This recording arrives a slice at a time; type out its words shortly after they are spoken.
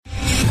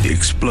The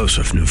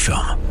explosive new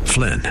film,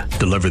 Flynn,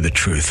 deliver the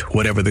truth,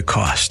 whatever the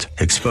cost,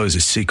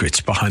 exposes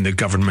secrets behind the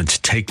government's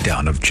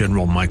takedown of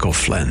General Michael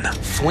Flynn.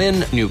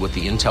 Flynn knew what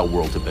the intel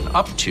world had been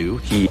up to.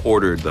 He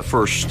ordered the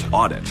first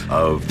audit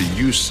of the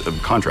use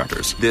of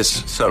contractors.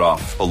 This set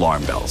off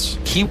alarm bells.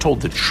 He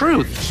told the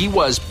truth. He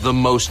was the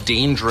most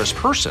dangerous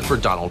person for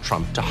Donald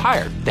Trump to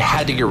hire. They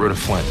had to get rid of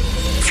Flynn.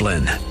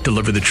 Flynn,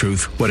 deliver the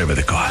truth, whatever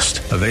the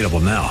cost. Available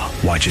now.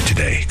 Watch it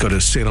today. Go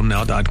to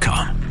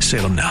salemnow.com.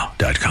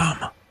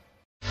 salemnow.com.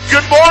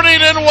 Good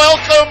morning and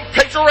welcome.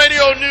 Patriot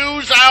Radio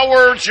News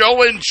Hour.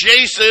 Joe and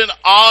Jason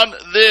on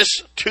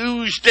this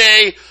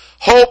Tuesday.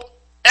 Hope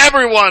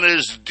everyone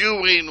is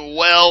doing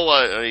well.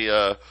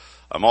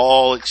 I'm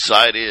all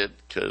excited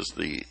because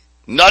the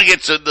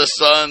Nuggets and the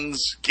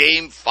Suns,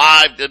 Game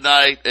 5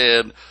 tonight,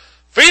 and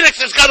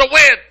Phoenix is going to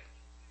win.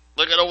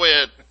 They're going to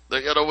win.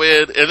 They're going to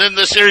win. And then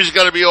the series is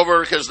going to be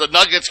over because the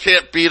Nuggets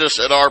can't beat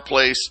us at our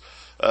place.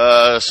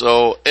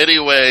 So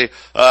anyway,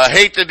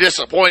 hate to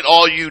disappoint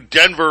all you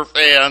Denver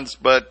fans,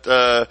 but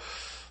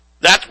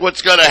that's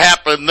what's going to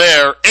happen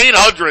there.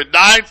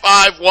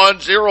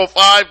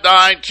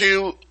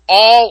 800-951-0592.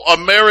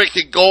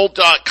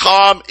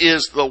 AllAmericanGold.com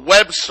is the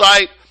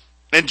website.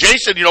 And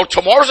Jason,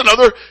 tomorrow's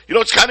another,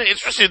 it's kind of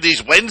interesting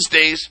these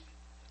Wednesdays.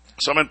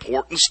 Some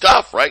important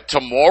stuff, right?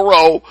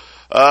 Tomorrow,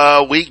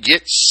 we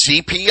get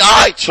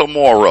CPI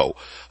tomorrow.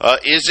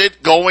 Is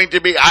it going to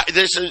be,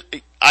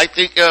 I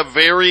think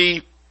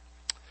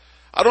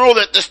I don't know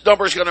that this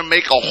number is going to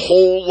make a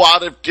whole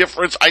lot of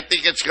difference. I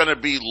think it's going to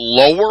be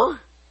lower,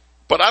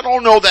 but I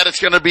don't know that it's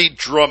going to be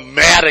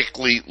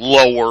dramatically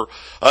lower.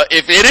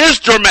 If it is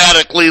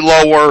dramatically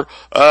lower,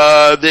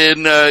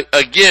 then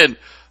again,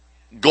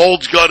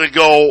 gold's going to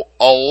go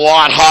a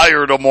lot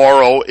higher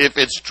tomorrow if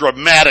it's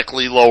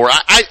dramatically lower.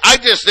 I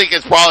just think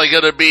it's probably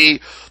going to be,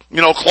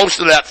 close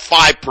to that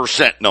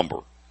 5% number.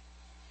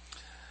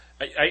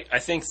 I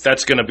think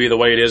that's going to be the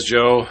way it is,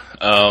 Joe.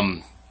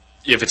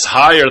 If it's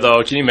higher,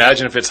 though, can you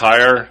imagine if it's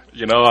higher?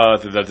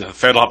 The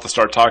Fed will have to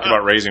start talking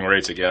about raising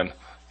rates again.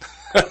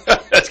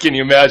 Can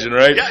you imagine,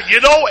 right? Yeah,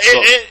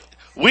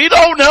 we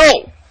don't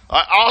know.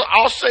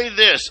 I'll say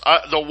this.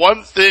 The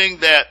one thing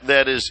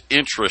that is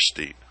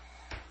interesting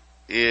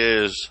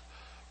is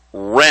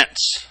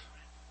rents,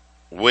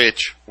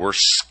 which were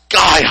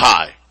sky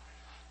high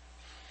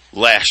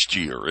last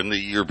year and the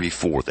year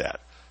before that,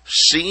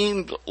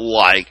 seemed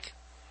like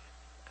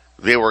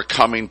they were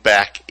coming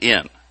back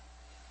in.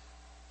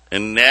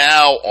 And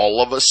now,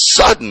 all of a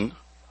sudden,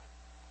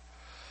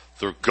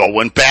 they're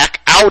going back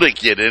out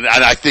again. And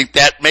I think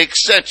that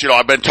makes sense.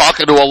 I've been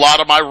talking to a lot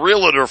of my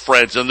realtor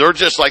friends, and they're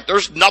just like,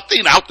 there's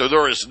nothing out there.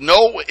 There is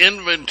no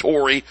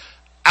inventory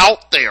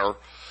out there.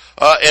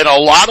 And a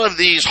lot of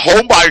these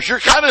home buyers, you're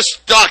kind of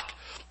stuck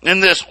in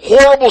this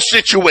horrible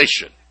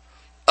situation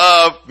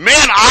of, man,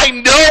 I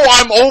know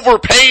I'm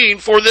overpaying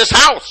for this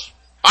house.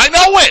 I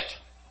know it.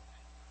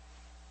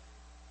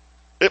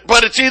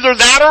 But it's either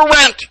that or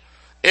rent.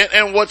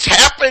 And what's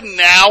happened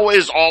now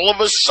is all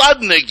of a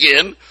sudden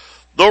again,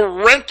 the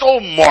rental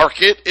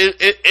market,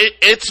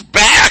 it's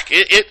back.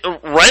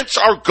 Rents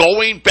are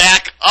going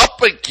back up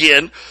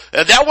again.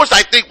 And that was,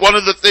 I think, one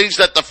of the things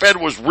that the Fed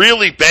was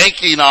really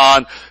banking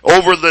on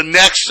over the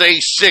next, say,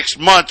 6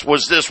 months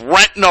was this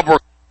rent number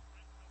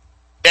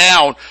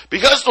down.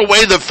 Because the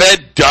way the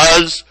Fed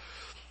does,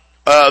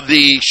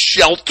 the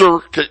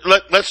shelter,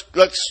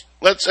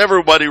 let's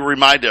everybody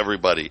remind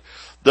everybody,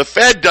 the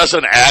Fed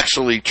doesn't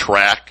actually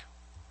track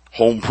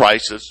home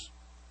prices.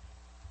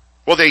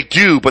 Well, they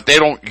do, but they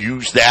don't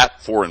use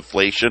that for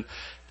inflation.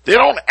 They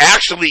don't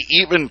actually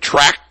even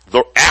track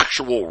the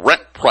actual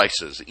rent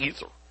prices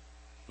either.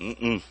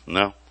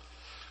 No.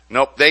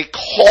 Nope. They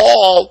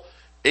call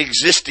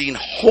existing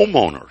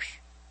homeowners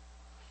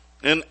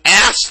and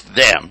ask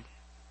them,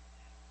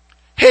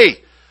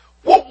 hey,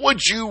 what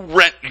would you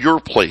rent your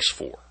place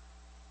for?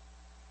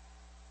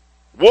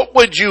 What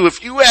would you,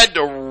 if you had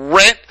to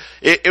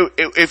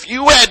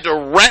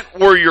rent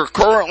where you're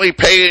currently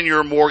paying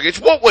your mortgage,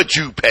 what would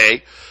you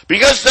pay?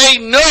 Because they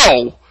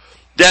know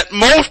that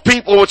most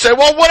people would say,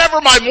 well, whatever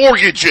my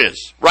mortgage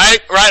is, right?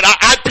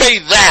 I pay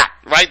that,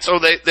 right? So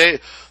but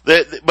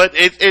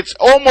it's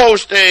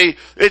almost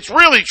it's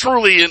really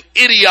truly an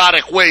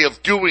idiotic way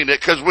of doing it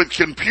because with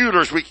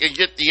computers we can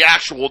get the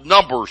actual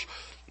numbers.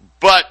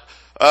 But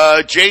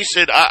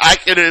Jason, I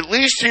can at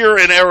least here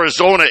in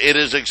Arizona, it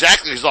is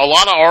exactly, because a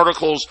lot of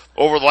articles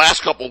over the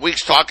last couple of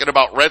weeks talking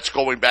about rents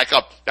going back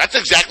up. That's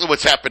exactly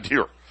what's happened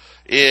here.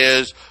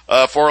 Is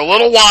for a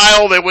little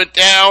while they went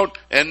down,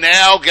 and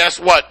now guess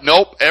what?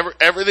 Nope,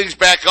 everything's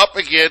back up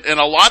again, and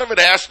a lot of it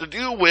has to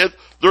do with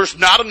there's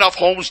not enough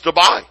homes to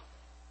buy.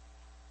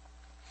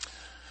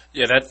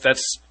 Yeah,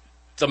 that's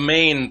the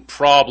main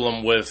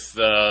problem with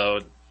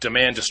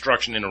demand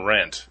destruction in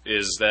rent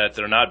is that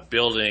they're not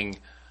building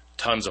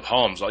tons of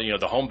homes.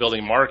 The home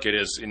building market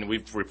is, and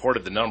we've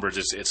reported the numbers,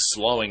 it's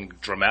slowing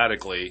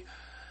dramatically,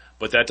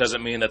 but that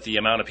doesn't mean that the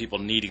amount of people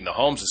needing the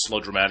homes is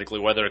slow dramatically,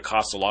 whether it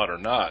costs a lot or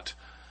not.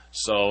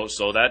 So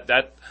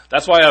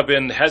that's why I've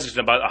been hesitant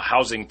about a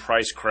housing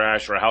price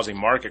crash or a housing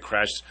market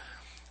crash.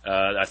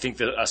 I think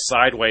that a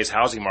sideways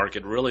housing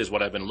market really is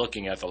what I've been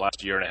looking at the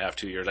last year and a half,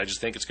 2 years. I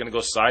just think it's going to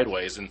go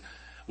sideways. And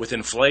with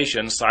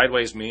inflation,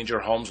 sideways means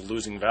your home's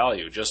losing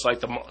value. Just like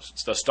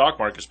the stock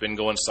market's been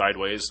going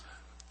sideways,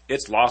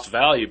 it's lost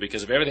value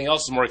because if everything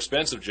else is more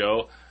expensive,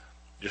 Joe,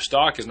 your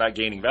stock is not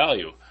gaining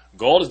value.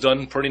 Gold has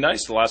done pretty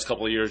nice the last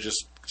couple of years,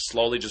 just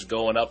slowly just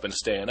going up and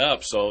staying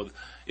up. So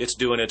it's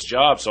doing its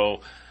job. So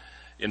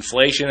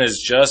inflation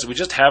is we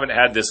just haven't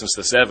had this since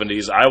the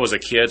 70s. I was a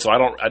kid, so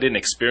I didn't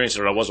experience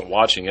it or I wasn't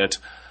watching it,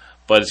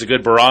 but it's a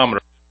good barometer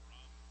of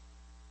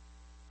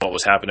what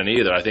was happening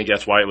either. I think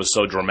that's why it was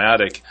so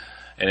dramatic,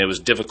 and it was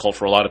difficult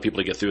for a lot of people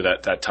to get through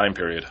that time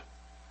period.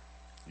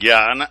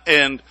 Yeah,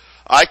 and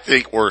I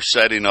think we're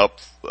setting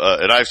up,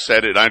 and I've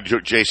said it,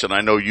 Jason,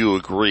 I know you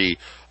agree,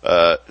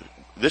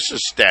 this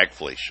is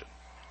stagflation.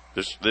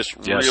 This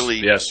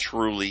really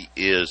truly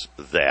is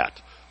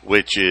that,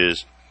 which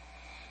is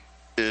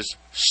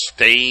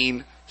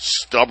staying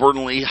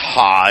stubbornly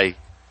high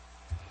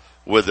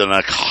with an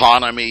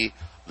economy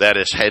that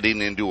is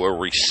heading into a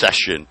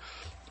recession.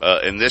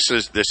 And this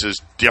is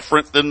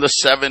different than the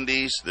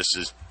 70s. This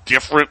is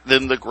different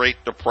than the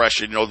Great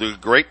Depression. The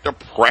Great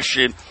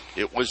Depression,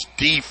 it was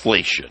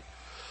deflation.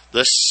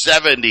 The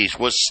 70s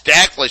was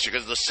stagflation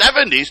because the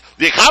 70s,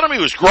 the economy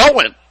was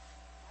growing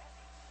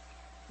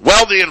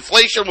while the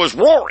inflation was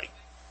roaring.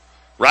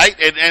 Right?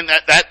 And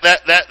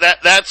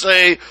that's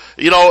a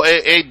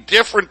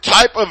different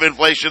type of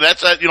inflation.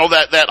 That's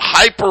that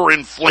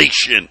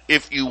hyperinflation,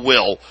 if you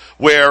will,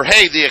 where,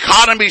 hey, the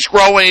economy's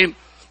growing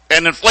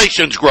and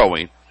inflation's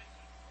growing.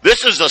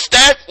 This is a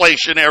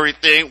stagflationary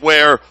thing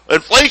where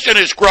inflation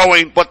is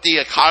growing, but the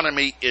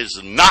economy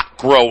is not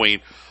growing.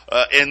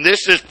 And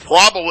this is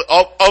probably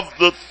of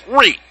the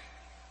three.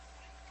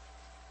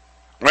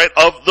 Right?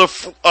 Of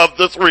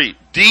the three.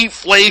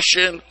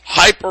 Deflation,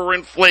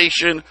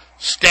 hyperinflation,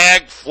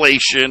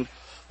 stagflation.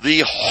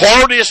 The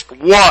hardest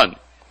one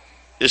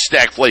is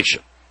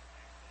stagflation.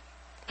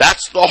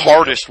 That's the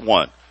hardest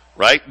one,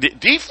 right?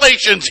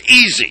 Deflation's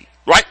easy,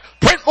 right?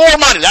 Print more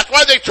money. That's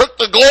why they took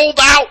the gold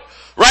out,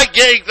 right?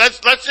 Gang, let's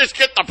just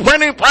get the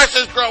printing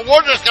presses going.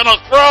 We're just going to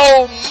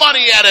throw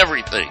money at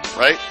everything,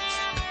 right?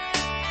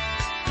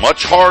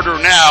 Much harder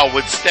now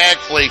with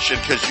stagflation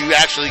because you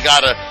actually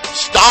got to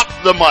stop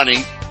the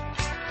money,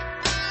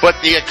 but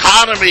the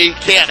economy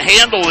can't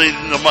handle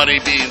the money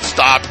being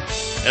stopped.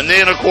 And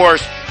then, of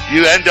course,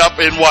 you end up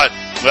in what?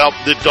 Well,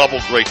 the double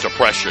Great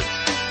Depression.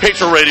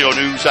 Patriot Radio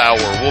News Hour.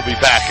 We'll be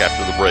back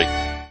after the break.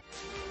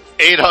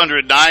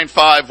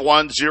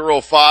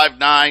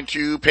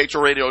 800-951-0592.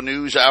 Patriot Radio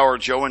News Hour.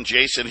 Joe and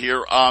Jason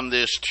here on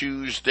this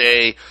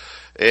Tuesday.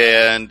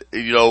 And,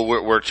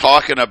 we're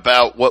talking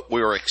about what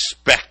we're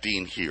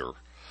expecting here.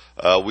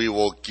 We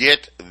will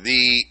get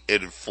the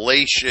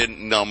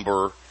inflation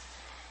number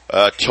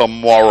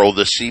tomorrow,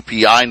 the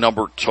CPI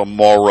number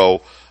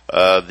tomorrow.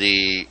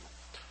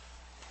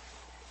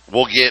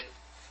 We'll get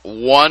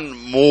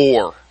one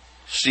more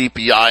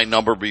CPI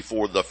number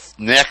before the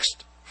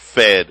next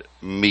Fed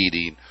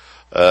meeting.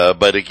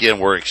 But again,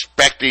 we're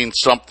expecting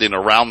something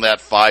around that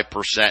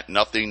 5%,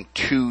 nothing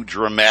too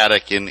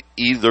dramatic in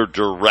either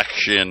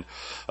direction.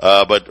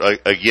 But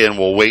again,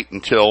 we'll wait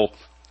until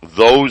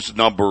those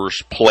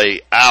numbers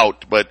play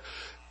out. But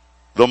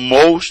the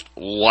most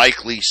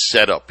likely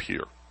setup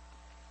here,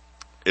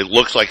 it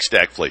looks like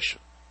stagflation.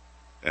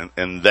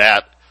 And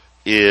that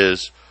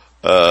is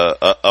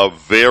a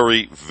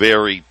very,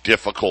 very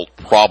difficult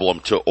problem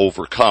to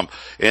overcome.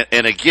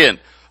 And again,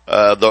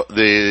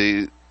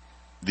 the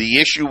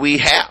issue we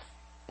have,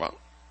 well,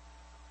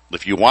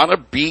 if you want to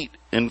beat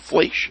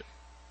inflation,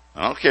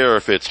 I don't care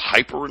if it's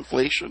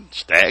hyperinflation,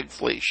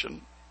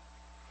 stagflation,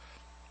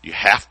 you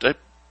have to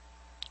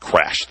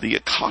crash the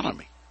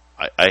economy.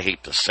 I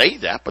hate to say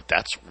that, but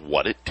that's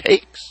what it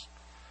takes.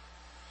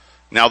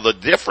 Now, the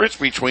difference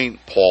between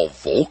Paul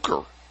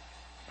Volcker,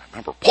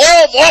 remember,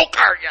 Paul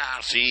Volcker,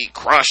 yes, he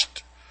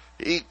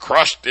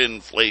crushed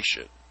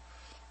inflation.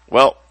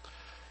 Well,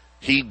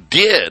 he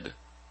did,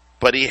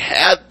 but he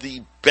had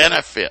the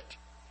benefit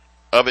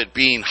of it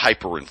being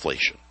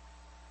hyperinflation,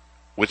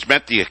 which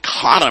meant the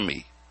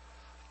economy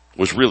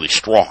was really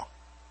strong.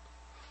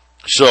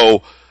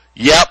 So,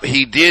 yep,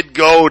 he did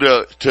go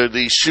to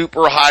the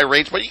super high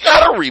rates, but you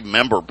got to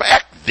remember,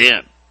 back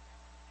then,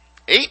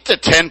 8 to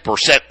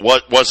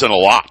 10% wasn't a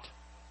lot.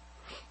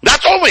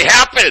 That's only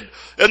happened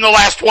in the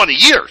last 20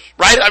 years,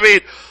 right? I mean,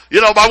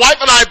 my wife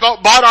and I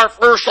bought our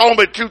first home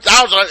in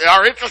 2000.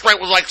 Our interest rate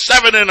was like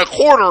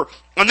 7.25%,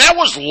 and that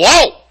was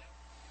low.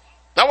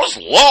 That was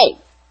low.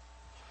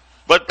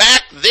 But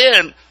back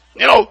then,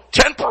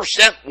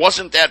 10%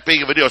 wasn't that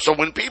big of a deal. So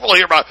when people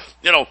hear about,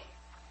 a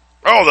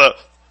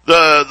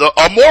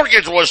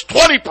mortgage was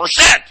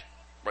 20%,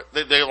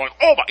 they're like,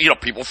 oh,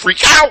 people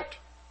freak out.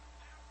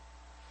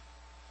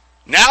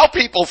 Now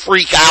people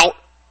freak out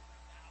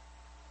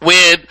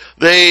when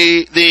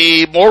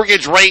the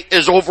mortgage rate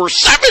is over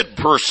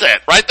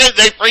 7%, right?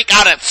 They freak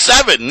out at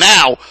 7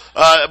 now,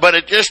 but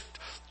it just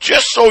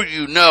so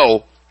you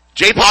know,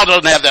 J-Powell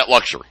doesn't have that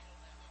luxury,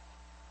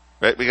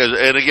 right? Because,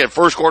 and again,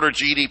 first quarter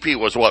GDP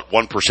was what,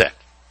 1%.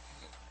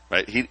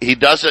 right? He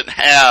doesn't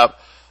have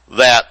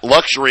that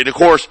luxury. And, of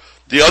course,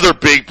 the other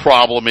big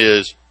problem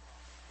is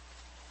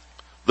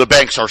the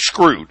banks are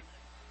screwed.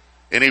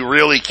 And he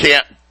really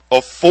can't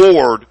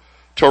afford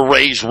to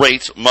raise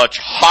rates much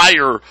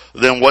higher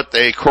than what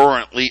they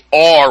currently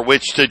are,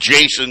 which, to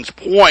Jason's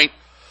point,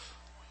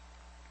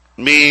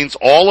 means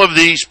all of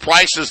these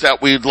prices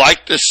that we'd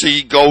like to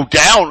see go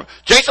down,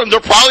 Jason, they're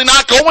probably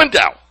not going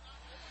down.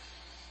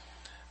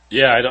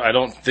 Yeah, I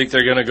don't think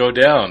they're going to go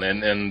down.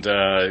 And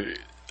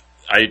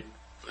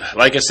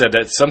like I said,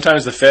 that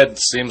sometimes the Fed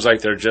seems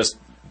like they're just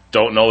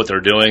don't know what they're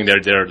doing.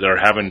 They're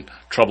having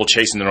trouble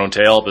chasing their own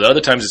tail. But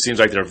other times it seems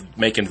like they're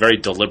making very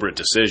deliberate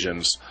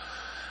decisions.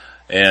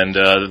 And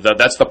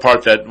that's the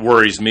part that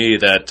worries me,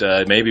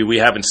 that maybe we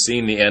haven't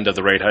seen the end of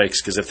the rate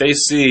hikes. Because if they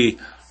see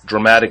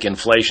dramatic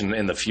inflation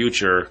in the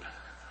future,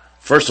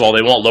 first of all,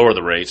 they won't lower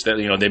the rates.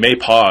 They may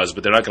pause,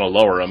 but they're not going to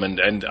lower them.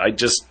 And I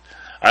don't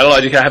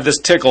know, I have this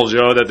tickle,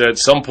 Joe, that at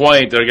some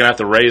point they're going to have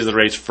to raise the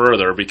rates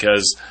further,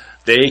 because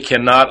they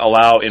cannot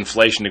allow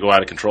inflation to go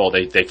out of control.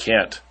 They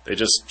can't. They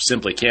just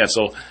simply can't.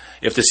 So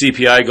if the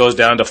CPI goes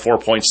down to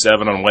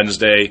 4.7 on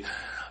Wednesday,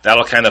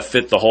 that'll kind of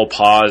fit the whole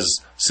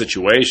pause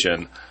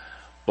situation.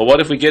 But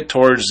what if we get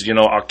towards,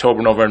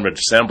 October, November,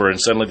 December, and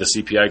suddenly the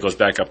CPI goes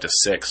back up to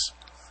 6?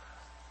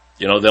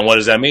 Then what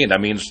does that mean? That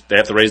means they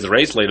have to raise the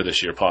rates later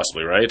this year,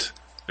 possibly, right?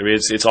 I mean,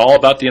 it's all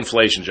about the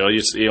inflation, Joe.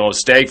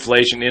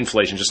 Stagflation,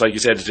 inflation, just like you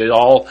said, it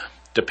all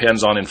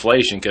depends on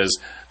inflation, because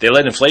they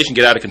let inflation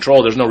get out of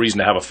control. There's no reason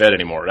to have a Fed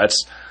anymore.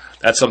 That's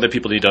something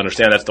people need to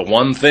understand. That's the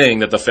one thing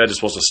that the Fed is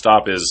supposed to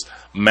stop, is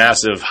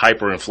massive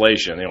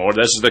hyperinflation.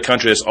 This is the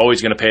country that's always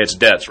going to pay its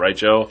debts, right,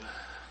 Joe?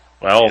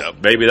 Well,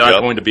 maybe they're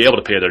not going to be able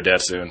to pay their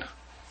debt soon.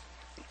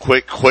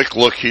 Quick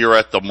look here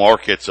at the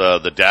markets.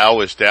 The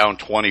Dow is down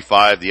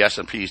 25. The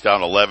S&P is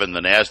down 11.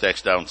 The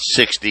Nasdaq's down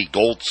 60.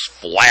 Gold's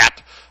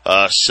flat.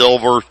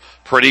 Silver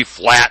pretty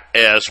flat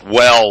as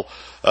well.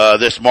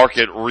 This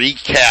market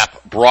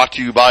recap brought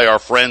to you by our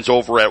friends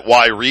over at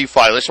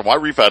Y-Refi. Listen,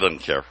 Y-Refi doesn't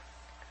care.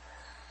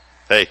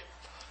 Hey,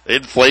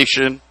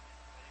 inflation,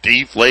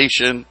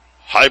 deflation,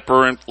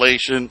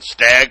 hyperinflation,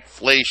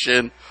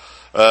 stagflation,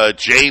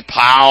 Jay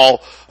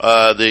Powell,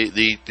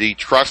 the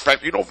trust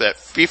factor. That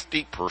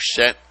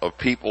 50% of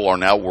people are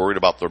now worried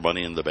about their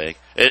money in the bank.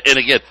 And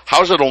again,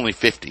 how's it only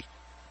 50?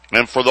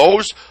 And for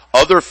those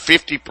other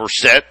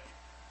 50%,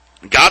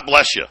 God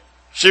bless you.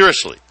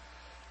 Seriously.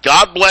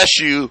 God bless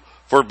you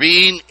for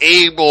being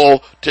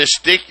able to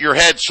stick your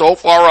head so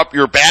far up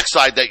your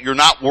backside that you're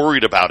not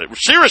worried about it.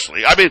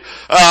 Seriously. I mean,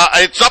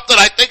 it's something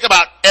I think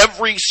about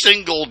every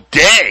single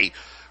day,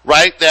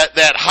 right?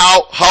 That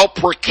how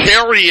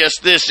precarious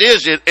this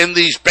is. And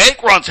these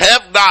bank runs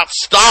have not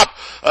stopped.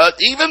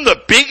 Even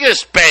the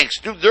biggest banks,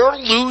 dude, they're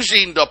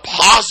losing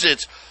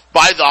deposits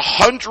by the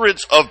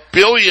hundreds of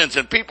billions,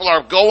 and people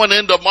are going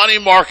into money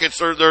markets.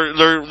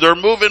 They're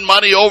moving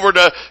money over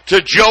to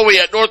Joey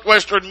at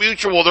Northwestern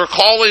Mutual. They're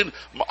calling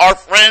our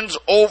friends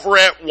over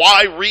at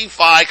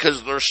Y-Refi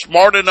because they're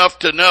smart enough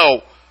to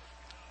know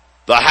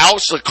the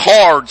house of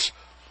cards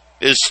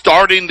is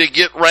starting to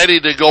get ready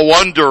to go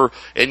under,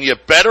 and you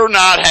better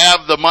not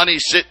have the money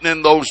sitting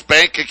in those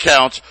bank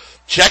accounts.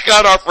 Check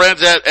out our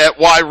friends at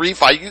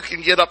Y-Refi. You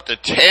can get up to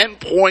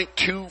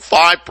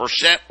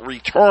 10.25%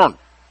 return.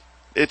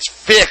 It's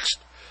fixed.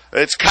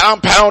 It's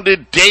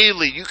compounded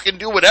daily. You can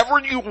do whatever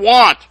you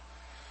want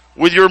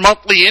with your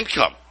monthly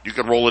income. You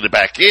can roll it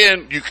back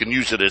in. You can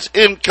use it as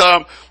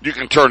income. You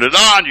can turn it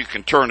on. You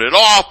can turn it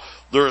off.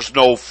 There's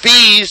no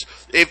fees.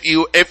 If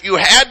you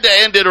had to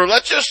end it, or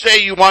let's just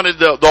say you wanted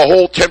the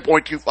whole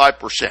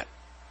 10.25%.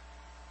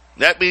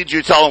 That means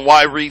you tell them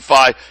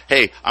Y-Refi,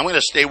 hey, I'm going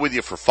to stay with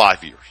you for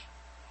 5 years.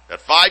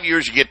 At 5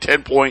 years, you get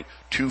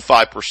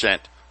 10.25%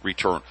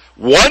 return.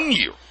 1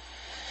 year,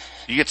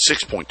 you get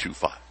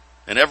 6.25.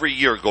 And every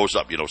year it goes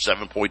up,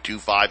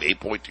 7.25,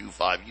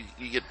 8.25.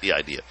 You get the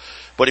idea.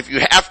 But if you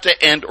have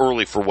to end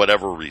early for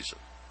whatever reason,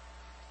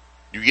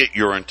 you get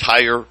your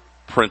entire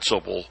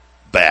principal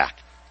back.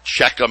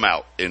 Check them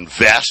out.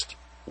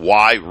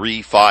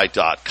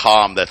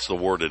 InvestYRefi.com. That's the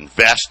word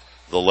invest,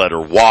 the letter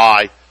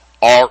Y,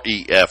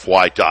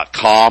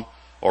 REFY.com.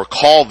 Or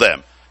call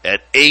them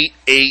at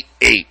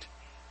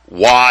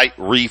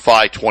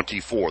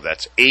 888-YREFI24.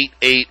 That's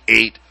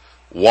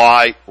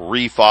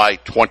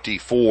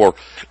 888-YREFI24.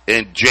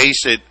 And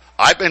Jason,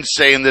 I've been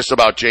saying this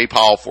about Jay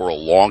Powell for a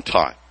long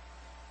time.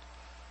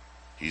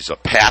 He's a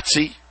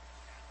patsy.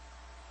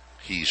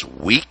 He's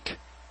weak.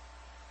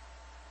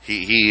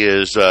 He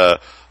is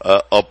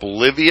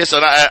oblivious,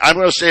 and I'm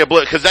going to say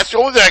oblivious because that's the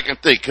only thing I can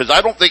think, because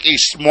I don't think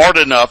he's smart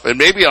enough, and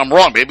maybe I'm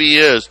wrong, maybe he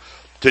is,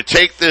 to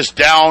take this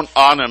down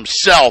on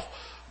himself.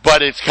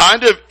 But it's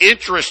kind of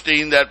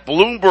interesting that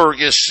Bloomberg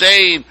is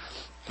saying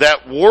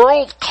that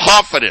world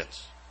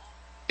confidence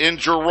in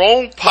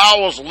Jerome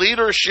Powell's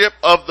leadership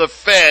of the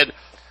Fed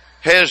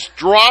has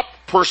dropped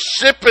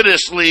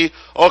precipitously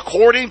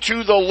according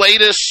to the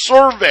latest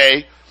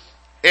survey,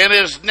 and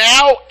is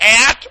now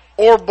at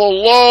or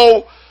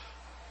below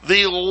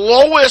the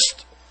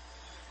lowest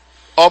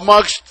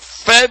amongst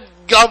Fed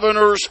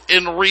governors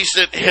in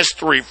recent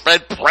history,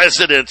 Fed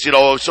presidents,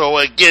 so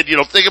again,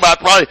 think about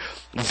probably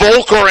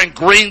Volcker and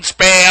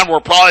Greenspan were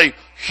probably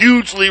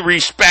hugely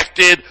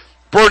respected.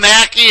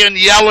 Bernanke and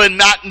Yellen,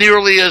 not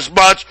nearly as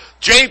much.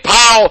 Jay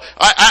Powell, and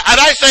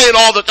I say it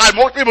all the time,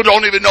 most people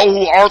don't even know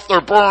who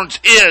Arthur Burns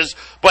is,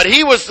 but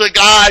he was the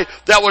guy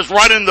that was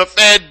running the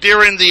Fed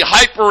during the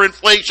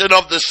hyperinflation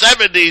of the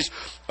 70s.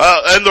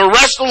 And the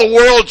rest of the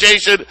world,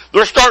 Jason,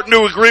 they're starting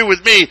to agree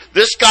with me.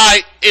 This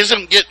guy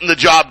isn't getting the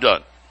job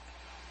done.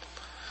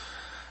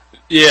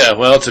 Yeah,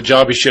 well, it's a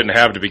job he shouldn't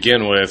have to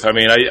begin with. I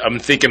mean, I'm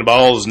thinking about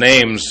all those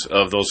names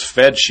of those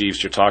Fed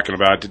chiefs you're talking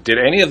about. Did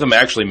any of them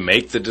actually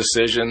make the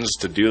decisions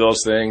to do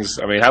those things?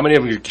 I mean, how many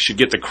of them should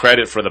get the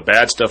credit for the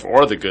bad stuff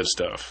or the good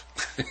stuff?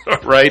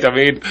 Right? I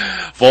mean,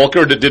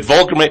 Volcker, did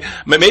Volcker make,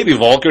 maybe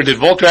Volcker, did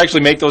Volcker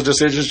actually make those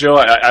decisions, Joe?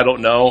 I don't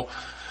know.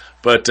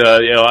 But,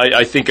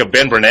 I think of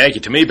Ben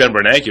Bernanke. To me, Ben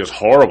Bernanke was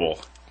horrible.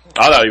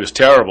 I thought he was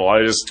terrible.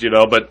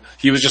 But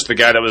he was just the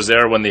guy that was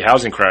there when the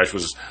housing crash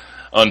was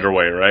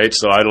underway, right?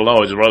 So I don't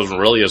know. It wasn't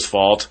really his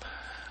fault.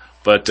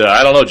 But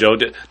I don't know, Joe.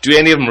 Do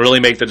any of them really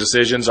make the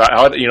decisions?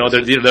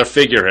 They're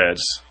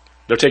figureheads.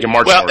 They're taking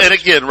marching orders. And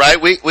again,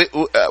 right,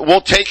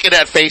 we'll take it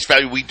at face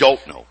value. We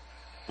don't know,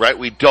 right?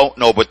 We don't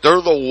know. But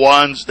they're the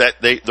ones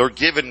that they're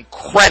given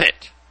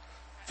credit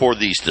for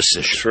these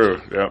decisions.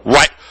 True, yeah.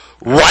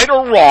 Right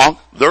or wrong,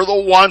 they're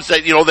the ones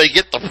that, they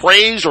get the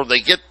praise or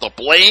they get the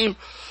blame.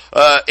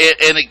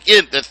 And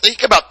again, to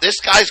think about, this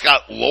guy's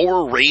got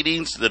lower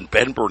ratings than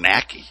Ben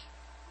Bernanke.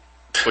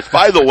 Which,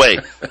 by the way,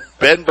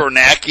 Ben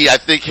Bernanke, I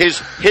think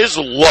his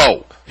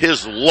low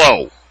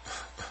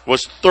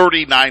was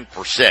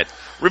 39%.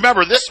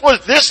 Remember,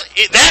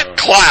 that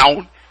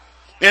clown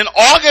in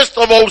August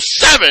of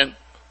 2007,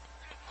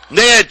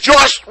 they had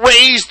just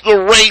raised the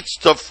rates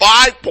to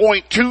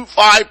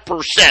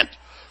 5.25%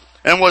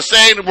 and was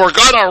saying, we're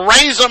going to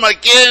raise them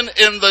again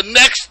in the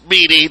next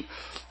meeting.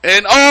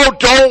 And,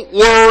 don't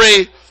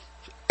worry.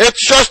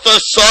 It's just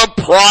a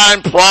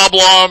subprime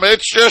problem.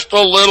 It's just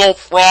a little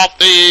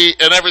frothy,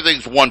 and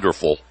everything's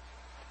wonderful.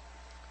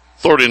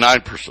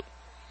 39%.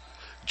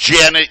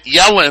 Janet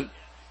Yellen,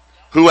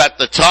 who at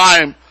the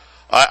time,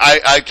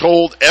 I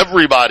told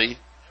everybody,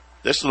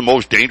 this is the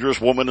most dangerous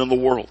woman in the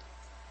world.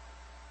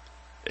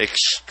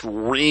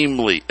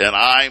 Extremely, and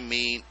I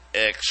mean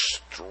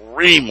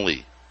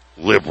extremely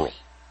liberal.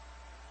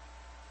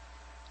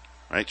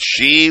 Right?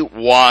 She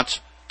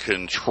wants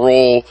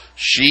control.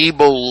 She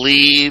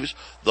believes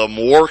the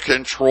more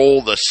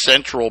control the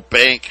central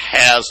bank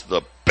has,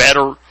 the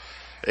better.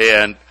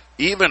 And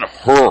even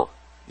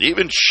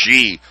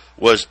she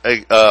was,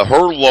 her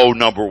low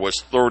number was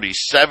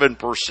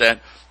 37%.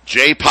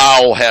 Jay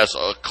Powell has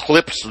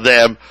eclipsed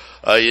them.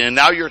 And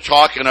now you're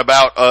talking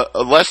about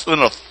less than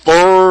a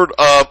third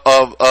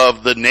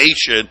of the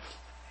nation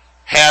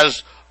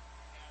has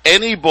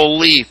any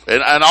belief,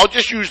 and I'll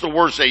just use the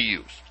words they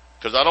use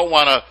because I don't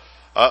want to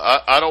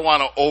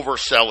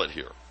oversell it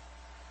here.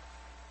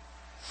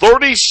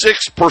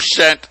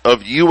 36%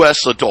 of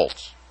U.S.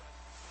 adults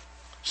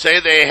say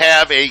they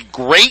have a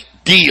great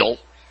deal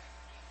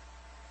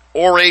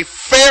or a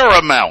fair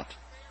amount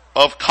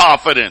of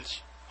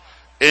confidence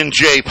in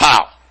Jay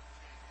Powell.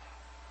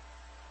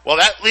 Well,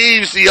 that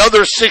leaves the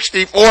other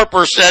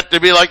 64%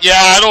 to be like, yeah,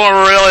 I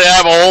don't really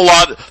have a whole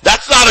lot.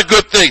 That's not a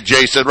good thing,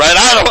 Jason, right?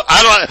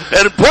 I don't,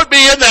 and put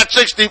me in that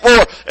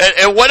 64,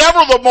 and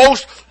whatever the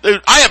most,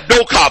 I have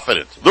no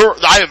confidence.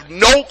 I have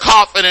no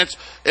confidence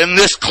in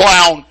this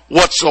clown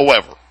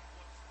whatsoever.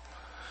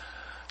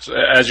 So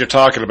as you're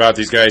talking about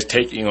these guys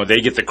taking,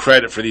 they get the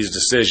credit for these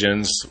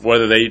decisions,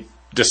 whether they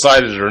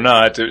decided it or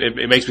not,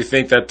 it makes me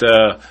think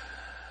that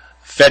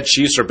Fed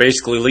chiefs are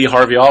basically Lee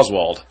Harvey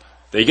Oswald.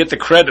 They get the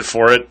credit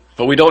for it,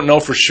 but we don't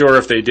know for sure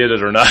if they did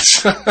it or not.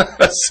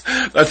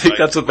 I think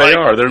that's what they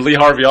are. They're Lee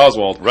Harvey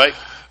Oswald. Right.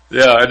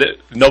 Yeah, and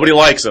nobody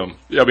likes them.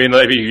 I mean,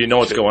 maybe you know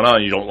what's going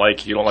on. You don't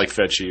like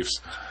Fed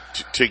chiefs.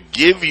 To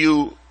give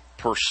you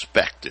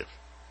perspective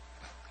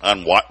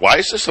on why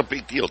is this a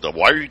big deal?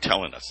 Why are you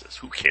telling us this?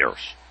 Who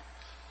cares?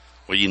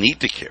 Well, you need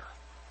to care.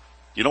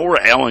 You know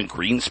where Alan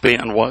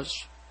Greenspan was?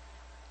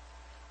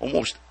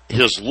 Almost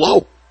his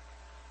low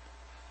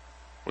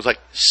was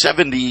like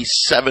 77%,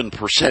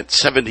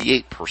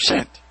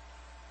 78%.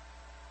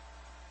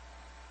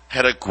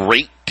 Had a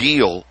great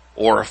deal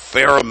or a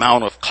fair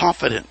amount of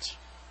confidence.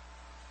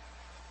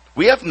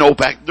 We have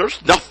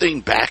there's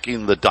nothing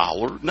backing the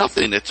dollar,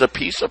 nothing. It's a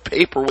piece of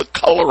paper with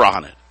color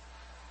on it.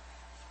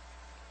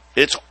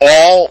 It's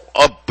all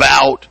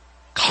about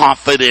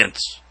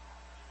confidence.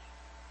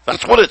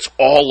 That's what it's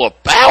all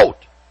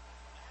about.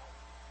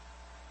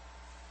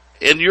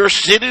 And you're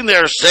sitting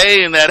there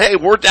saying that, hey,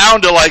 we're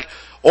down to like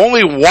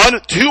only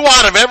 2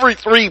 out of every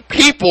 3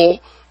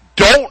 people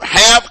don't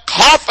have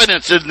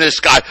confidence in this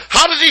guy.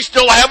 How does he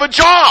still have a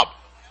job?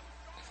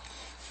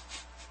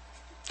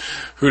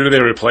 Who do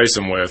they replace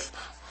him with?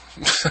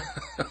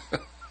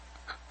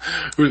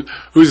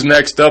 Who's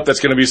next up that's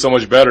going to be so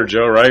much better,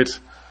 Joe, right?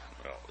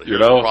 You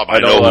know, I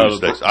know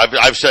who's next.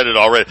 I've said it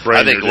already.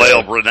 I think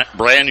Lael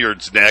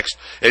Branyard's next,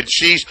 and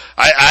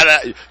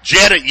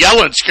Janet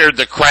Yellen scared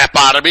the crap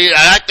out of me. And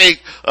I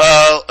think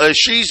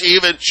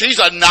she's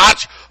a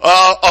notch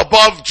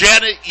above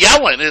Janet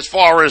Yellen as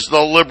far as the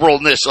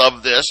liberalness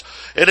of this.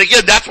 And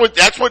again, that's what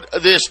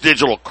this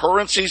digital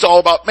currency is all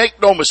about.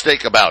 Make no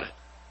mistake about it.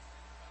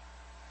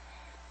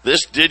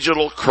 This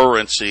digital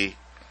currency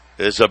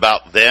is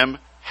about them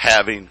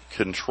having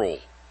control.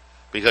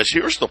 Because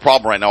here's the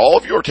problem right now. All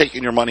of you are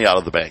taking your money out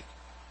of the bank.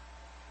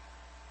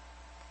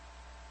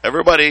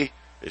 Everybody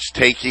is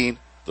taking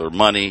their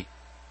money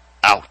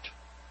out.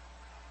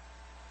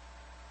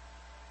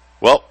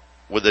 Well,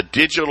 with a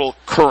digital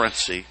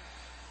currency,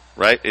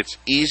 right, it's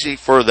easy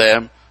for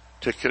them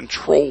to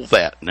control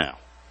that now.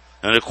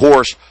 And of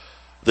course,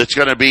 that's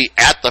going to be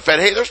at the Fed.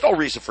 Hey, there's no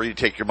reason for you to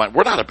take your money.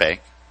 We're not a bank.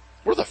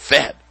 We're the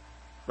Fed.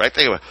 Right?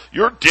 Think about it.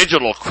 Your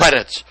digital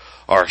credits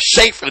are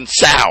safe and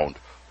sound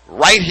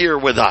right here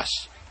with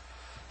us.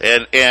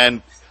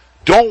 And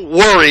don't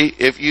worry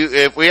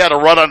if we had a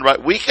run on,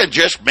 we can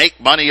just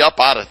make money up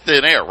out of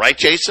thin air, right,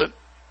 Jason?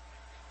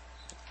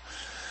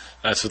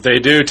 That's what they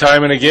do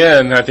time and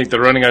again. I think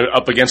they're running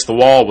up against the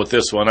wall with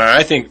this one.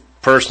 I think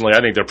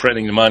they're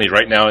printing the money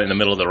right now in the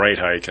middle of the rate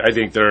hike. I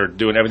think they're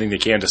doing everything they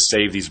can to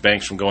save these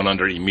banks from going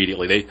under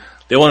immediately.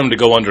 They want them to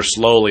go under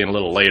slowly and a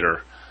little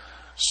later.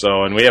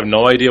 So, and we have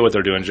no idea what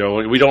they're doing,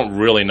 Joe. We don't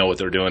really know what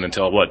they're doing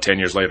until, 10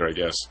 years later, I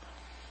guess.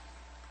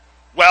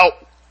 Well,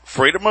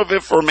 Freedom of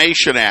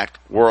Information Act,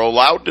 we're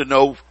allowed to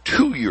know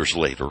 2 years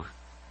later.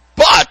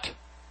 But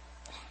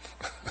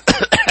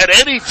at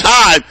any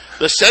time,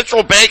 the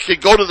central bank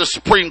can go to the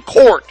Supreme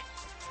Court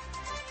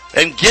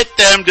and get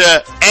them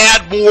to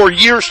add more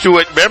years to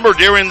it. Remember,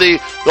 during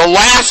the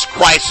last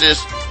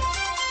crisis,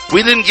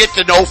 we didn't get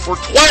to know for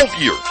 12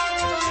 years.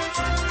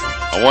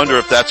 I wonder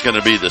if that's going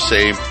to be the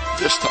same.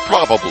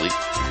 Probably.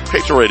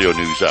 Patriot Radio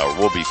News Hour.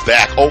 We'll be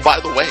back. Oh,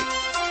 by the way,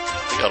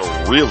 we got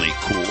a really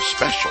cool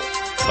special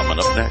coming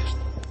up next.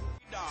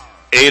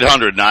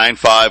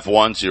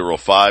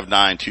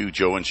 800-951-0592.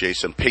 Joe and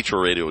Jason,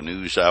 Patriot Radio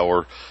News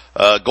Hour.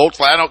 Gold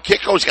flat.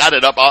 Kiko's got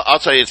it up. I'll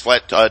tell you it's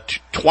flat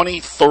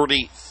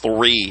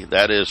 2033.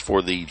 That is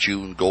for the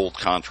June gold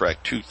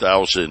contract,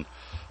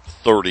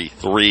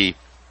 2033.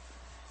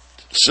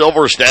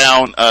 Silver's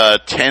down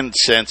 10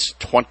 cents,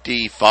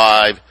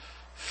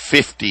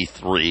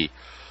 25.53.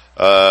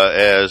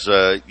 As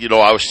I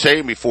was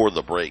saying before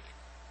the break,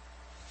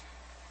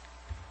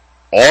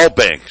 all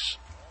banks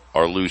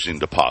are losing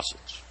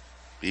deposits,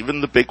 even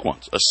the big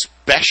ones,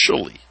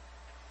 especially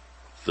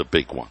the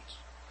big ones.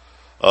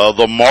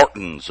 The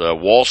Martins,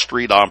 Wall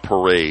Street on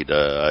Parade.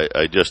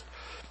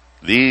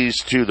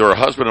 These two, they're a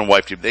husband and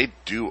wife team. They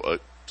do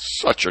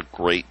such a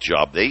great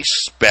job. They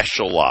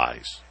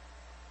specialize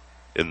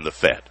in the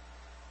Fed.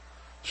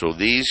 So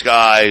these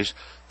guys,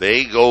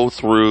 they go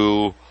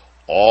through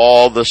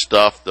all the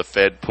stuff the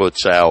Fed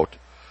puts out,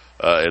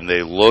 and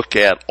they look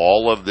at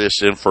all of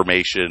this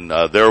information.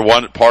 They're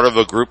part of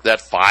a group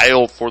that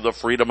filed for the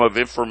Freedom of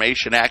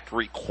Information Act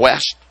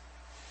request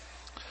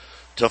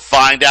to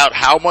find out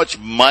how much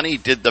money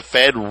did the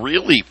Fed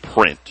really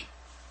print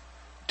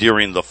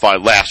during the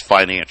last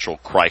financial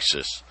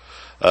crisis.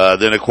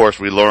 Then, of course,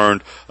 we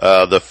learned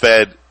the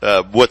Fed,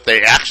 what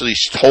they actually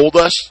told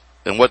us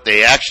and what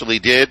they actually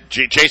did.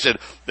 Jason,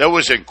 that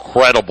was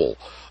incredible.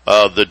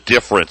 The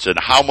difference and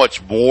how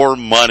much more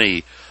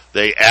money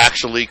they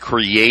actually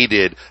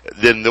created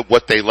than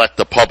what they let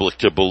the public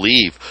to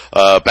believe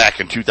back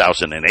in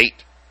 2008.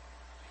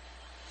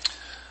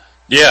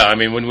 Yeah, I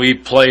mean, when we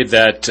played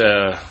that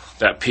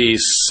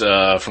piece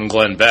from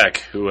Glenn Beck,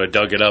 who had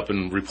dug it up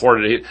and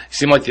reported it, it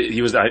seemed like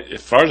he was,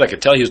 as far as I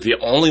could tell, he was the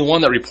only one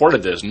that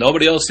reported this.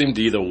 Nobody else seemed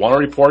to either want to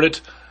report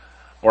it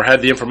or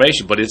had the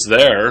information, but it's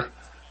there.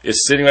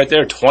 It's sitting right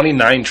there,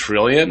 $29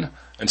 trillion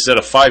instead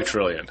of $5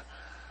 trillion.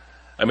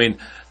 I mean,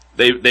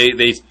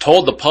 they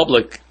told the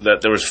public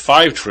that there was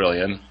 $5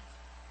 trillion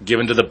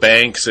given to the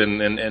banks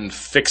and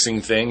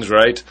fixing things,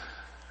 right?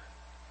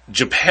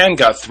 Japan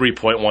got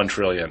 $3.1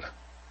 trillion.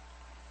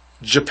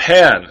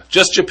 Japan,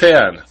 just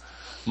Japan.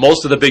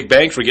 Most of the big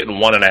banks were getting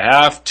 $1.5,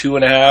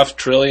 $2.5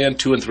 trillion,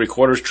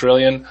 $2.75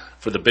 trillion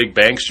for the big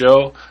banks,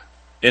 Joe,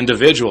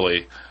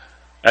 individually.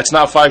 That's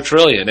not $5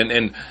 trillion.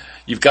 And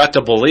you've got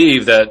to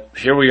believe that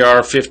here we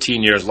are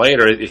 15 years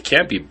later, it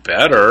can't be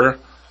better.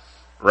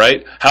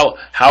 Right?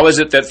 How is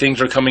it that things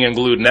are coming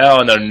unglued now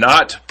and they're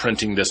not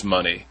printing this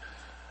money?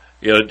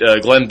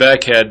 Glenn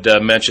Beck had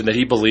mentioned that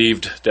he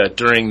believed that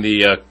during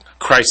the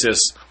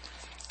crisis,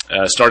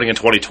 starting in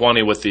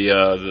 2020 with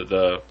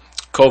the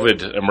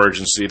COVID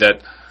emergency,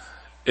 that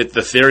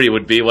the theory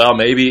would be, well,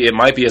 maybe it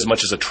might be as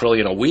much as $1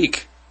 trillion a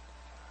week.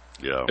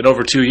 Yeah. And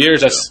over 2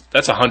 years,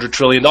 that's $100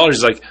 trillion.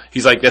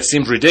 He's like, that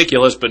seems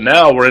ridiculous, but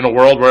now we're in a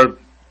world where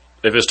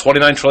if it's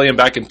 $29 trillion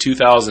back in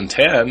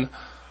 2010.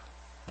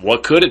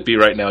 What could it be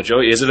right now,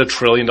 Joey? Is it $1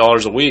 trillion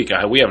a week?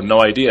 We have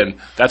no idea, and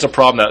that's a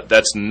problem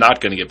that's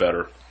not going to get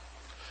better.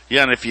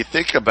 Yeah, and if you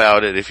think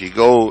about it, if you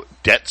go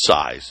debt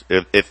size,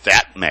 if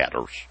that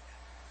matters,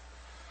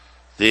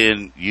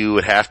 then you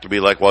would have to be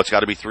like, well, it's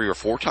got to be 3 or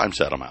 4 times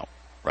that amount,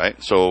 right?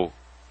 So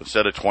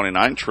instead of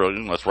 29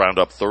 trillion, let's round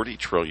up 30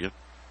 trillion.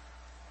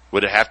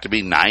 Would it have to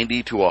be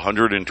 90 to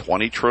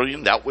 120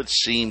 trillion? That would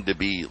seem to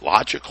be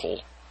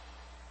logical,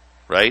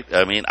 right?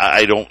 I mean,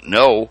 I don't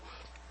know,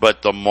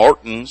 but the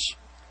Martins,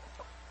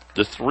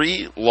 the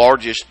 3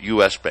 largest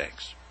U.S.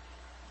 banks,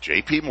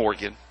 J.P.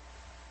 Morgan,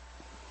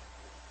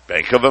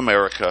 Bank of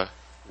America,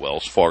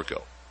 Wells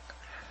Fargo,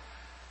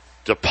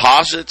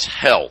 deposits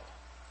held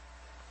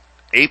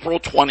April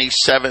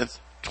 27th,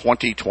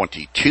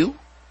 2022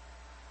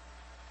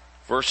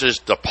 versus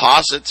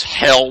deposits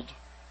held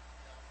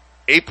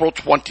April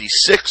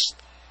 26th,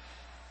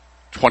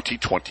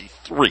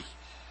 2023.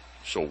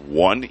 So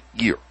 1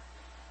 year,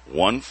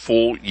 1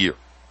 full year.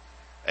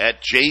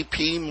 At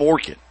J.P.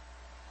 Morgan,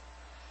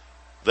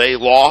 they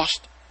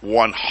lost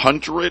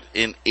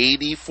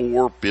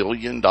 $184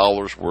 billion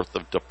worth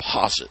of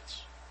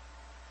deposits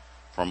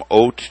from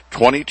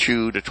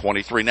 22 to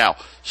 23. Now,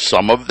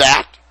 some of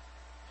that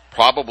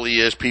probably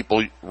is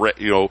people,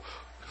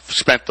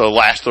 spent the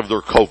last of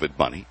their COVID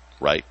money,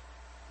 right?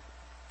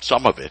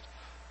 Some of it,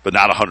 but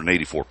not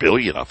 184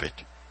 billion of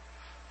it,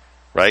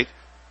 right?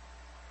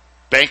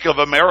 Bank of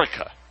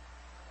America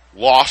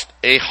lost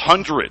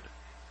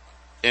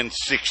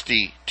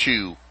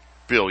 $162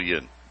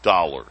 billion.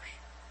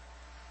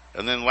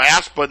 And then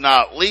last but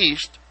not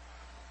least,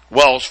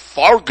 Wells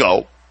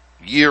Fargo,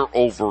 year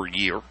over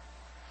year,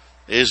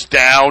 is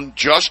down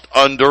just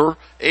under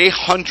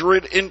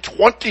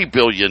 $120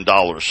 billion.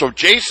 So,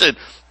 Jason,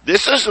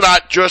 this is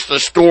not just a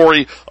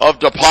story of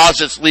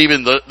deposits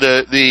leaving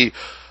the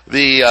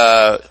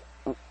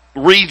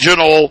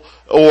regional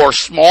or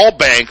small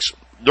banks.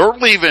 They're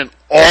leaving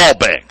all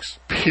banks,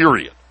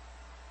 period.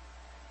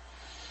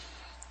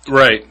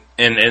 Right.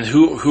 And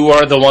who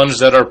are the ones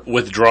that are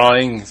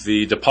withdrawing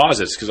the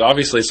deposits? Because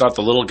obviously it's not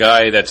the little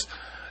guy that's,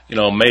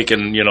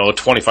 making,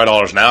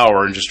 $25 an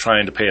hour and just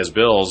trying to pay his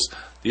bills.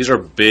 These are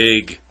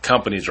big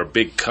companies or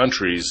big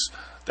countries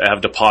that have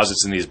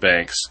deposits in these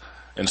banks.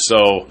 And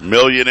so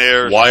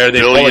millionaires, why are they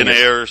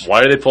billionaires?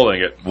 Why are they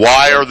pulling it?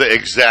 Why are they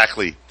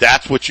exactly?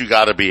 That's what you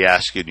got to be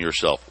asking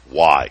yourself.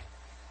 Why?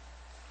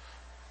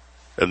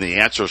 And the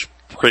answer is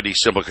pretty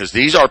simple, because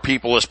these are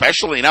people,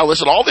 especially now.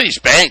 Listen, all these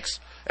banks,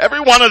 every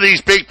one of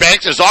these big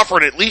banks is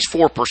offering at least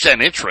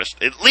 4% interest,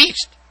 at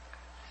least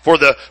for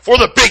the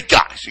big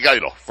guys. You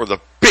got for the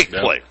big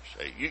players.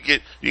 You can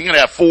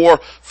have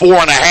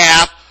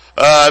 4.5.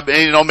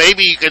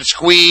 Maybe you can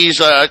squeeze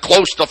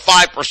close to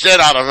 5%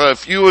 out of a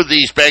few of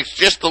these banks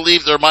just to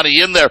leave their money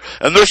in there,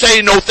 and they're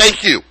saying no,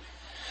 thank you.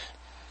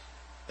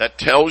 That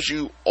tells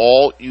you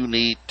all you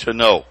need to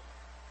know.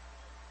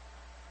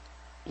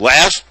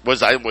 Last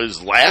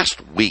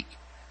week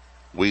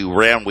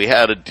we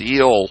had a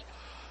deal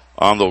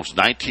on those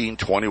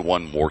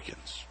 1921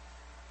 Morgans,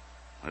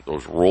 right,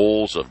 those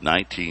rolls of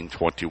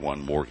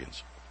 1921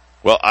 Morgans.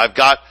 Well, I've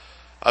got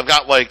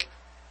like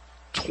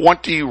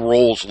 20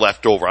 rolls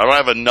left over. I don't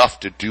have enough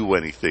to do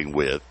anything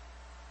with.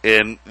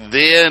 And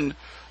then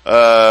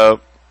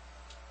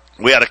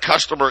we had a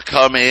customer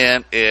come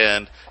in,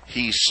 and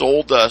he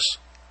sold us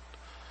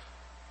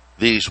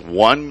these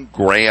 1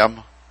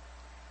 gram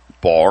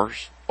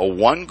bars. A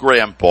 1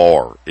 gram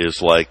bar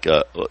is like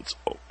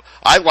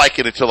I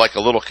liken it to like a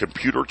little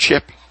computer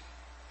chip.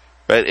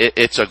 Right?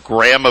 It's a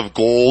gram of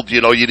gold.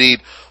 You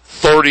need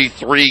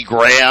 33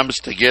 grams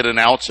to get an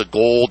ounce of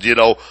gold.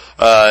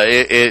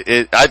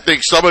 I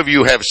think some of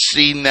you have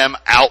seen them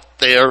out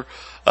there.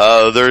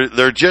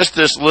 They're just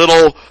this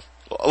little,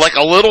 like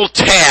a little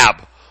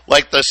tab,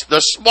 like the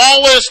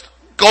smallest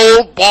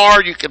gold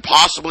bar you could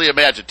possibly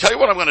imagine. Tell you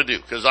what I'm going to do,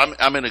 because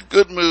I'm in a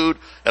good mood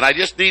and I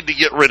just need to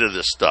get rid of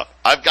this stuff.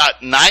 I've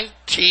got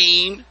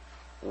 19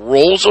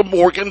 rolls of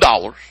Morgan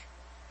dollars.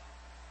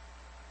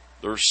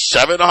 They're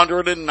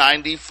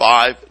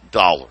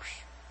 $795.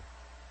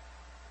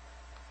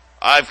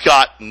 I've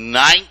got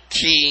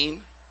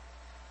 19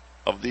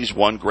 of these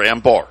 1 gram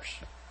bars.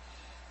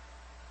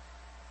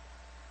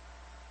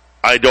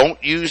 I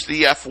don't use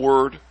the F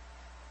word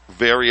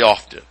very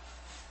often,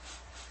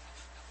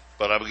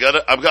 but I was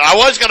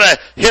gonna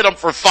hit them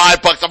for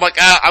 $5. I'm like,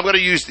 I'm gonna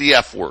use the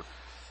F word.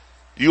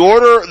 You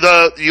order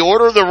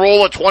the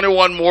roll of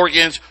 21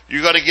 Morgans,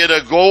 you're gonna get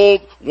a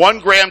 1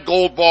 gram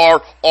gold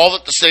bar, all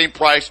at the same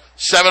price,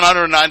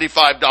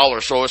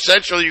 $795. So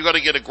essentially you're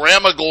gonna get a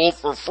gram of gold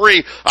for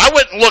free. I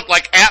went and looked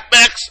like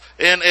Atmex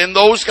and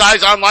those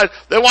guys online,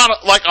 they want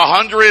like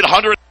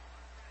 100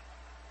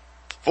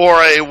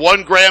 for a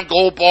 1 gram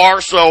gold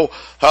bar. So,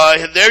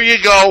 there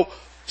you go.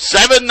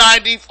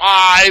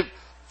 $795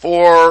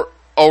 for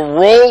a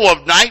roll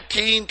of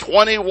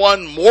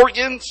 1921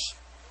 Morgans,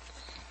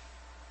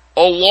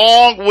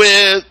 along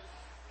with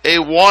a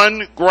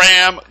 1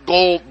 gram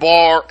gold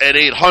bar at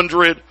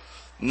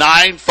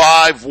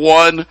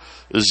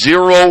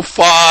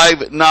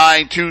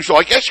 800-951-0592. So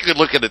I guess you could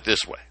look at it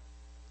this way.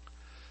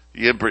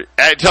 You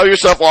tell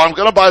yourself, well, I'm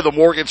going to buy the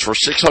Morgans for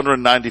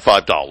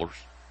 $695,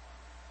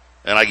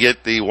 and I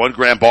get the 1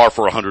 gram bar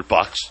for $100.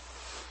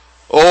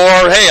 Or,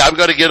 hey, I'm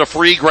going to get a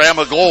free gram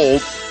of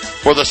gold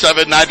for the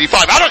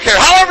 $7.95. I don't care,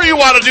 however you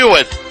want to do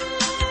it.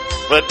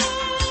 But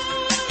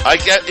I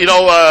get,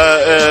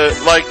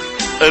 like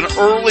an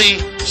early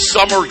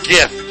summer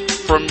gift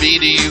from me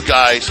to you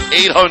guys.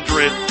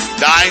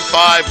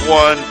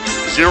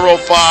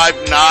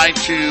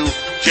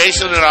 800-951-0592.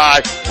 Jason and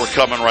I, we're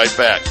coming right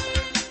back.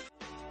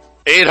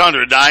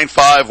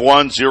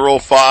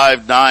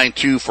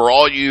 800-951-0592. For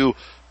all you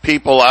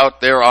people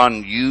out there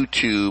on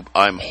YouTube,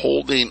 I'm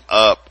holding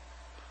up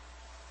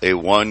a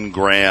 1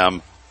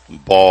 gram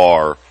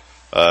bar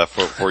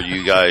for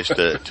you guys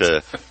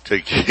to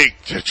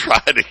try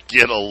to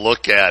get a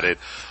look at it.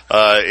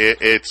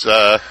 It's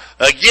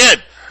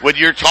again, when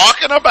you're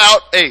talking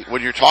about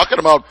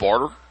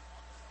barter,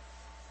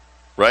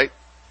 right?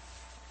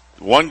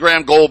 1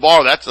 gram gold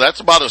bar, that's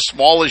about as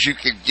small as you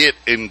can get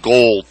in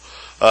gold.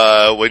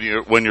 When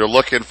you're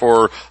looking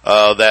for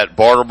that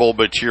barterable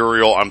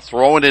material, I'm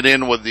throwing it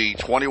in with the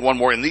 21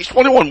 more. And these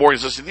 21 more,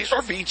 listen, these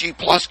are VG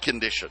Plus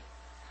condition.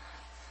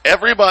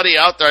 Everybody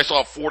out there, I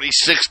saw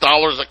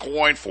 $46 a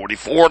coin,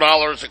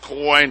 $44 a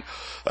coin.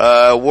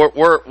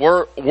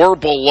 We're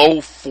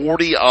below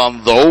 40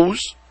 on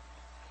those.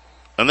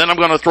 And then I'm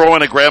going to throw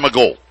in a gram of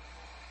gold.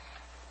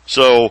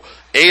 So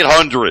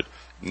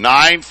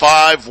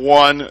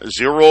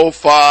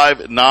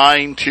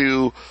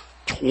 800-951-0592,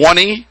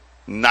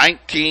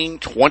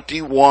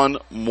 1921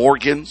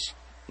 Morgans,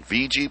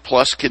 VG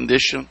Plus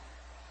condition,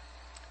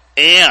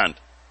 and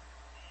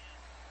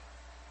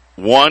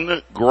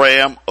 1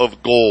 gram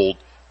of gold,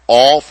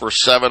 all for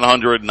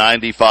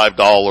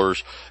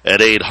 $795 at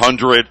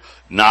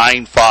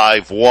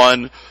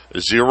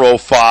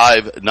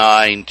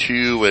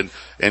 800-951-0592.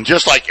 And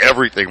just like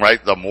everything,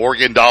 right? The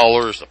Morgan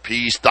dollars, the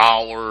peace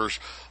dollars,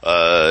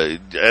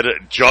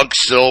 junk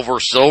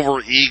silver,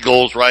 silver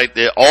eagles, right?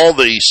 All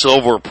the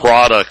silver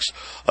products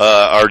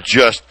are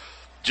just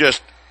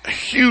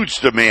huge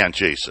demand,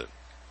 Jason.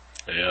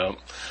 Yeah.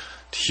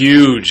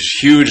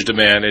 Huge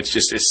demand. It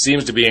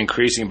seems to be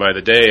increasing by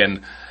the day, and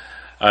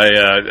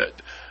I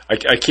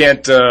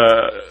can't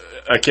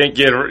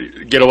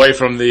get away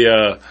from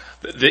the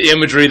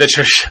imagery that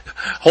you're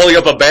holding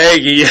up a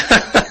baggie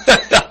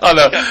on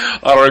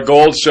our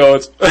gold show.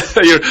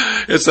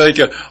 It's like,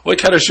 what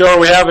kind of show are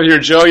we having here,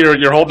 Joe?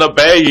 You're holding up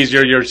baggies.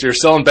 You're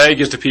selling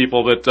baggies to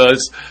people, but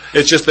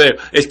it's just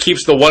it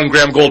keeps the 1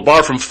 gram gold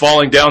bar from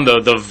falling down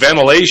the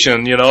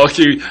ventilation. You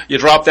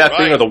drop that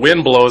thing or the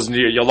wind blows and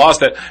you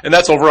lost that, and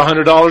that's over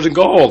 $100 in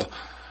gold.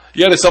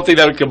 You got something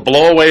that can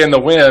blow away in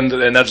the wind,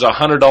 and that's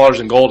 $100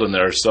 in gold in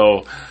there.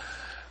 So,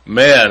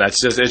 man,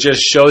 it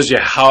just shows you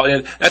how.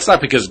 That's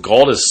not because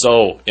gold is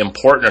so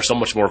important or so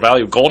much more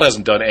value. Gold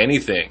hasn't done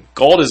anything.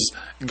 Gold is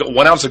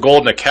 1 ounce of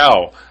gold in a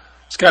cow.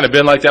 It's kind of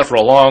been like that for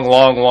a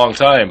long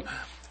time.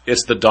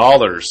 It's the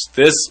dollars.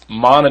 This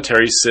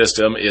monetary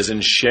system is in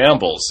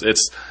shambles.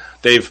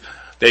 They've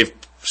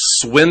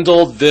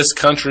swindled this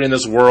country and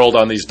this world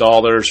on these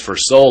dollars for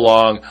so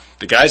long.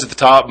 The guys at the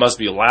top must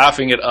be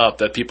laughing it up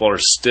that people are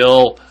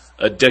still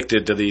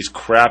addicted to these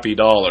crappy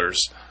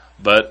dollars.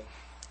 But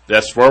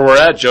that's where we're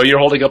at, Joe. You're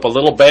holding up a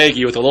little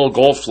baggie with a little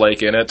gold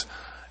flake in it,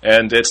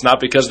 and it's not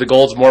because the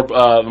gold's more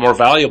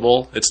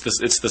valuable. It's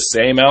the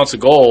same ounce of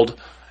gold.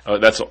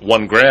 That's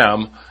 1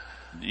 gram.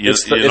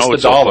 It's the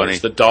dollars.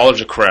 So the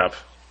dollars are crap.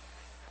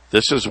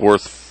 This is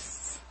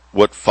worth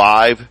what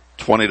 5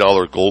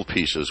 $20 gold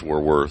pieces were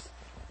worth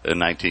in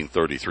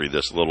 1933.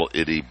 This little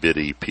itty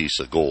bitty piece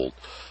of gold.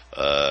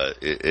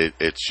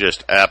 It's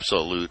just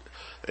absolute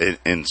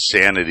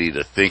insanity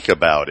to think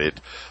about it.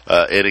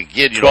 And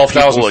again,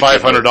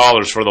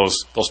 $12,500 for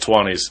those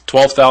 20s.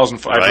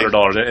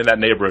 $12,500 in that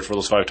neighborhood for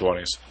those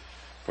 520s.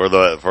 For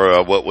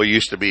what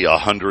used to be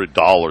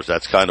 $100.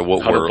 That's kind of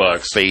what we're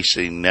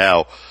facing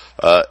now.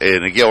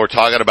 And again, we're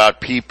talking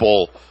about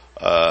people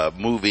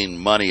moving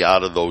money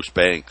out of those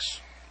banks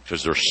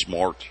because they're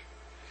smart.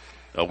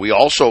 We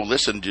also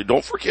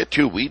don't forget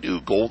too, we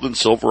do gold and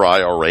silver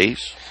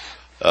IRAs.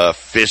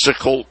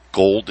 Physical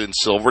gold and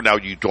silver. Now,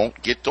 you don't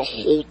get to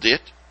hold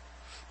it,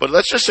 but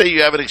let's just say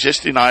you have an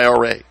existing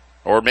IRA,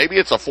 or maybe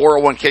it's a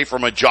 401k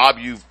from a job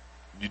you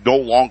no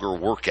longer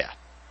work at,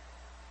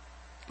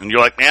 and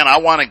you're like, man, I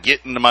want to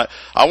get in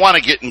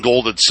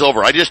gold and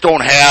silver. I just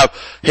don't have.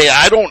 Hey,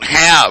 I don't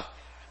have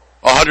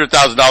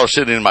 $100,000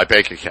 sitting in my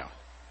bank account,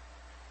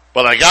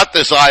 but I got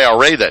this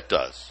IRA that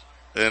does,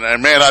 and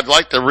man, I'd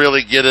like to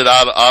really get it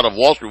out of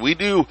Wall Street. We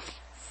do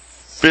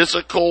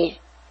physical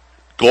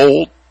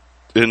gold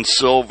in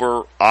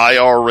silver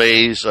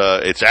IRAs.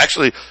 It's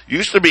actually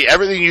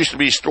everything used to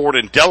be stored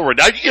in Delaware.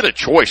 Now you get a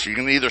choice. You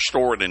can either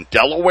store it in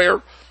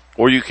Delaware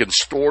or you can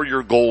store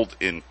your gold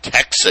in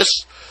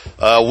Texas.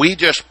 We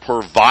just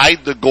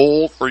provide the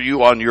gold for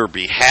you on your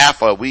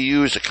behalf. We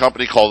use a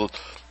company called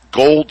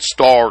Gold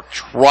Star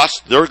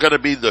Trust. They're going to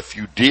be the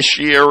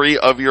fiduciary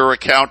of your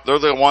account. They're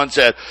the ones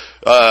that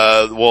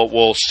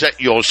will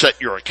set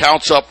your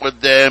accounts up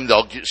with them.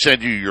 They'll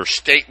send you your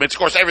statements. Of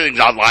course,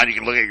 everything's online. You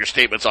can look at your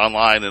statements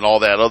online and all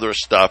that other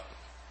stuff.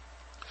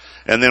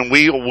 And then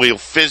we'll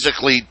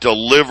physically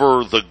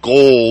deliver the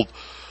gold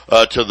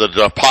to the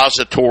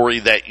depository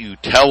that you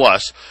tell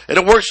us, and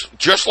it works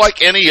just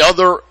like any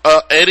other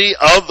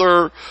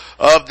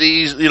of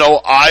these,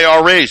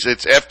 IRAs.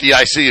 It's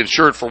FDIC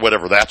insured for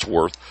whatever that's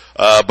worth.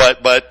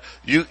 But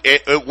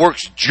it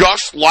works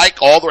just like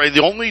all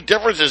the only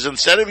difference is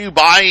instead of you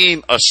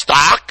buying a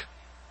stock,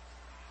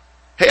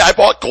 hey, I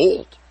bought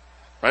gold.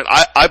 Right?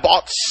 I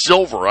bought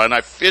silver, and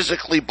I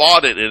physically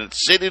bought it, and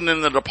it's sitting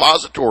in the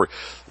depository.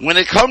 When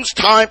it comes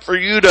time for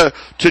you to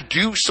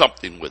do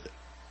something with it,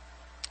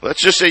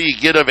 let's just say you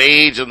get of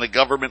age and the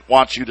government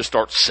wants you to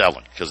start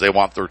selling because they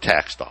want their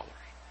tax dollars.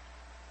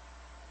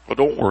 Well,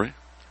 don't worry.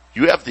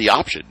 You have the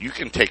option. You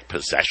can take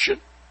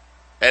possession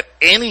at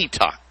any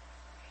time.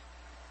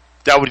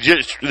 That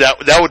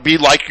would be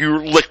like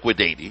you're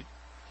liquidating.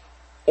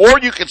 Or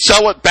you can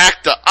sell it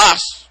back to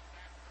us.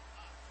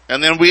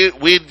 And then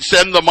we'd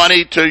send the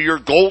money to your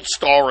Gold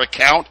Star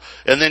account,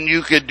 and then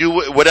you could do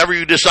whatever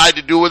you decide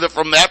to do with it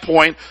from that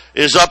point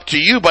is up to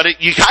you.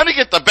 But you kind of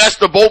get the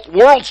best of both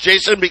worlds,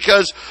 Jason,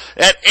 because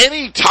at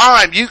any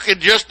time you can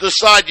just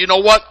decide, you know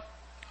what?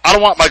 I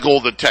don't want my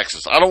gold in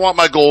Texas. I don't want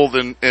my gold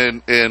in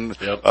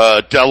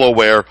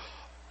Delaware.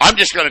 I'm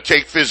just going to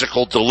take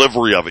physical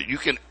delivery of it. You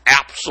can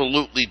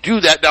absolutely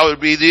do that. That would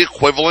be the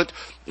equivalent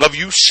of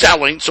you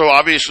selling. So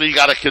obviously you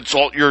got to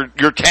consult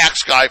your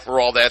tax guy for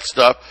all that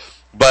stuff.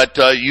 But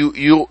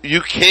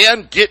you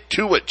can get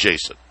to it,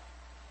 Jason.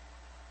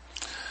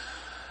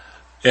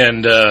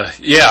 And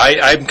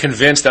I'm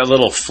convinced that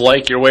little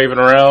flake you're waving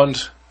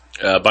around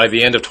by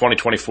the end of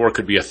 2024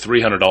 could be a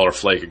 $300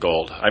 flake of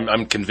gold.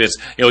 I'm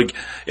convinced.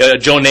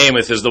 Joe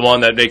Namath is the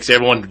one that makes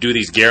everyone do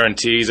these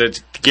guarantees.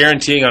 It's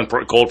guaranteeing on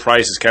gold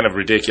price is kind of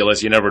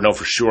ridiculous. You never know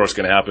for sure what's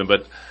going to happen.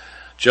 But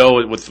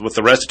Joe, with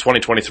the rest of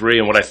 2023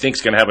 and what I think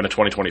is going to happen in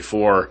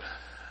 2024.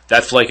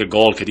 That flake of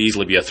gold could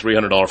easily be a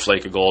 $300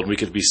 flake of gold. We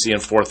could be seeing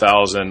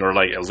 4,000 or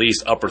like at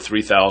least upper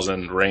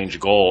 3,000 range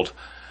gold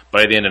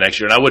by the end of next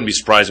year. And I wouldn't be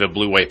surprised if it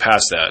blew way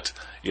past that.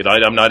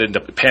 I'm not into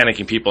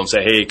panicking people and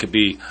say, hey, it could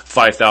be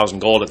 5,000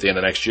 gold at the end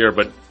of next year,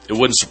 but it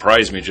wouldn't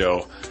surprise me,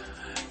 Joe.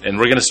 And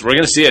we're gonna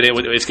see it.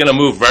 It's gonna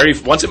move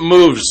once it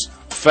moves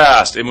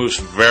fast, it moves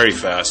very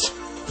fast.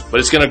 But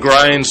it's gonna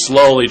grind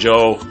slowly,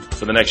 Joe,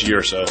 for the next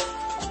year or so.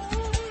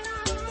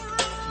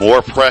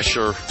 More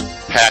pressure,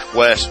 Pac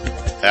West.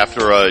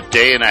 After a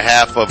day and a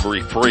half of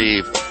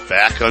reprieve,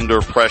 back under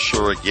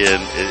pressure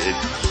again.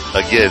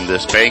 Again,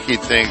 this banking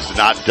thing's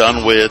not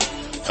done with.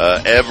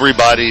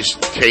 Everybody's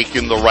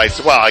taking the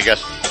rights. Well, I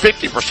guess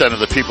 50% of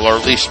the people are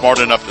at least smart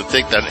enough to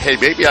think that, hey,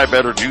 maybe I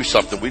better do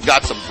something. We've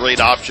got some great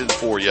options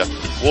for you.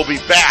 We'll be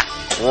back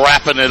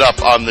wrapping it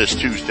up on this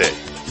Tuesday.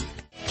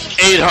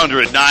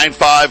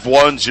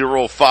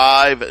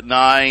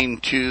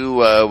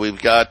 800-951-0592.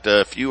 We've got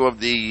a few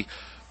of the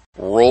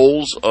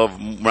rolls of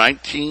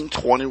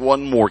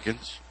 1921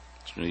 Morgans.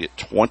 So you get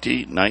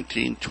 20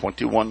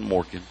 1921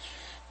 Morgans.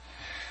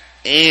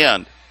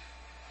 And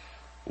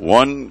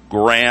 1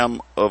 gram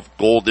of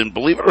gold. And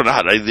believe it or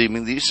not, I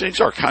mean, these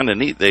things are kind of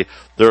neat. They're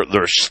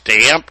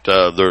stamped.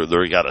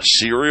 They got a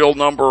serial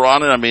number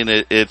on it. I mean,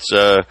 it's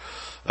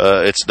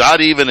not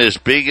even as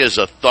big as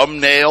a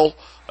thumbnail.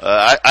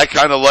 I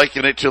kind of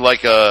liken it to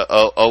like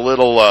a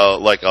little,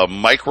 like a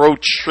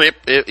microchip.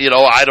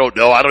 I don't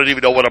know. I don't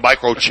even know what a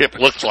microchip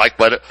looks like,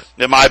 but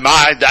in my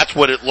mind, that's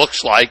what it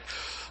looks like.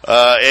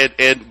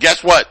 And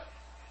guess what?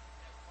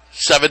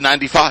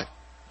 $7.95.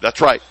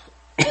 That's right.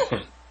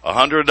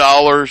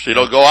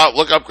 $100. Go out,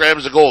 look up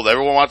grams of gold.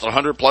 Everyone wants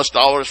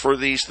 $100+ for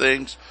these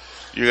things.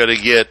 You're going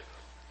to get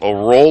a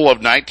roll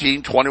of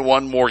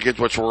 1921 Morgans,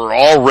 which were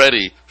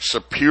already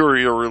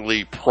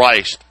superiorly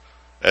priced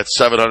at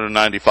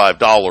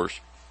 $795.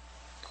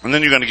 And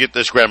then you're going to get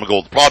this gram of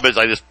gold. The problem is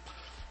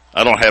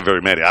I don't have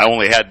very many. I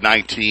only had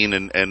 19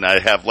 and I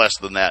have less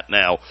than that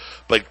now.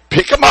 But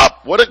pick them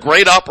up. What a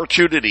great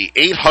opportunity.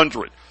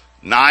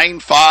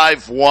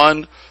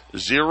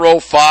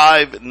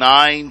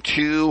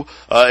 800-951-0592.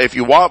 If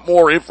you want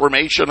more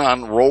information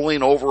on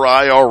rolling over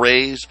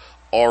IRAs,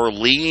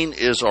 Arlene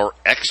is our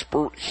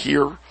expert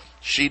here.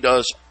 She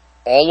does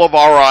all of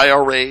our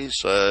IRAs.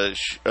 So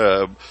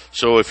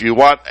if you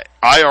want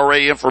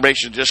IRA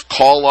information, just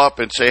call up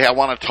and say, hey, I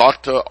want to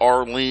talk to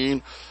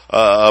Arlene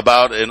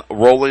about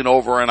rolling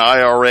over an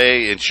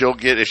IRA, and she'll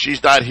get, if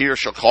she's not here,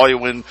 she'll call you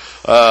when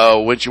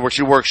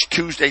she works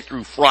Tuesday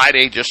through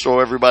Friday, just so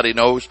everybody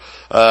knows.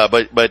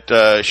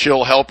 But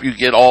she'll help you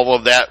get all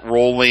of that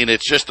rolling.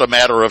 It's just a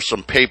matter of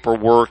some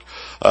paperwork.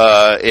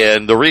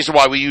 And the reason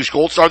why we use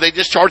Gold Star, they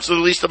just charge the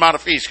least amount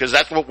of fees, because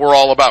that's what we're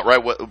all about,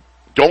 right?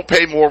 Don't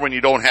pay more when you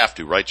don't have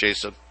to, right,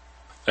 Jason?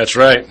 That's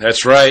right. And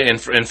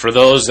for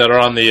those that are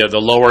on the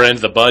lower end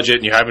of the budget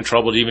and you're having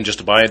trouble even just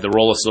to buy the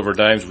roll of silver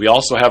dimes, we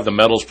also have the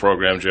metals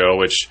program, Joe,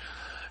 which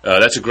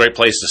that's a great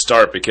place to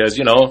start because,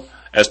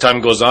 as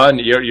time goes on,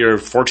 your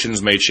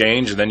fortunes may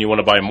change and then you want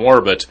to buy more.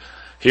 But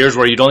here's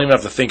where you don't even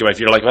have to think about it. If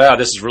you're like, wow,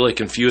 this is really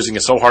confusing.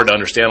 It's so hard to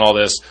understand all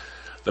this.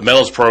 The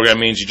metals program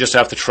means you just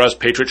have to trust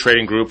Patriot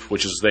Trading Group,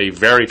 which is a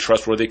very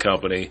trustworthy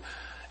company.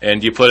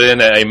 And you put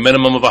in a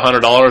minimum of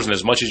 $100 and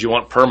as much as you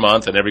want per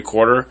month and every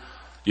quarter,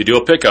 you do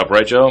a pickup,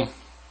 right, Joe?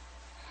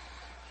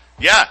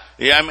 Yeah.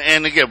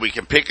 And again, we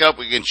can pick up,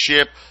 we can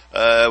ship.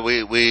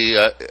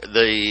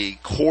 The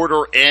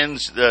quarter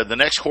ends. The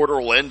next quarter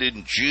will end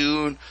in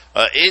June.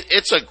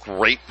 It's a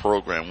great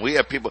program. We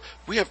have people.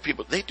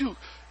 They do.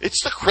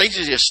 It's the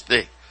craziest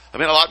thing. I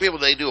mean, a lot of people,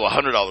 they do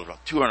 $100 a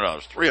month,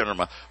 $200, $300 a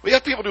month. We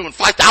have people doing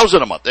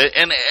 $5,000 a month,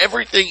 and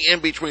everything in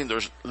between.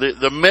 There's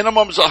the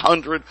minimum's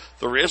 $100.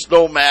 There is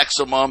no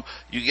maximum.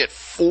 You get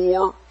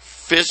 4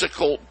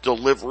 physical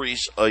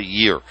deliveries a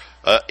year.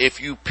 If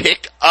you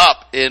pick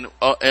up in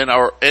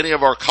any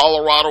of our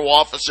Colorado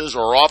offices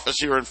or office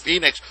here in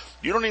Phoenix,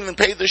 you don't even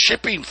pay the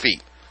shipping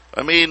fee.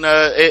 I mean,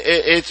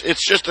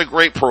 it's just a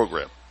great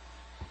program.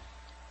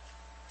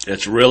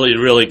 It's really,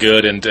 really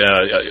good, and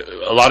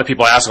a lot of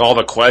people ask all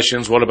the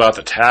questions. What about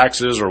the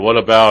taxes, or what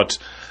about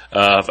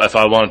if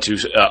I want to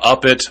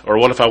up it, or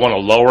what if I want to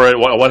lower it?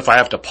 What if I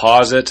have to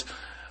pause it?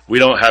 We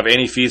don't have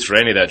any fees for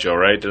any of that, Joe,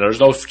 right? There's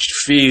no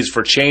fees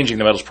for changing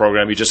the metals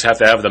program. You just have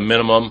to have the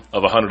minimum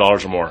of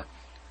 $100 or more.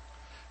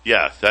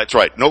 Yeah, that's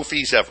right. No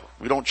fees ever.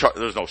 We don't charge.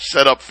 There's no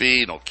setup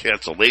fee, no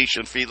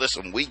cancellation fee.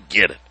 Listen, we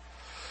get it.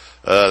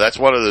 That's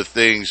one of the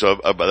things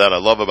that I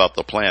love about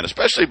the plan,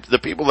 especially the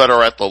people that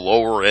are at the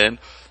lower end.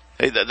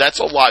 Hey, that's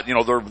a lot. You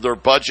know, they're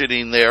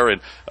budgeting there,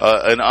 and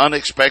an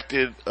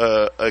unexpected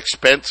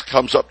expense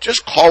comes up.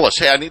 Just call us.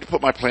 Hey, I need to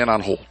put my plan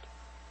on hold.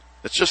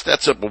 It's just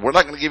that simple. We're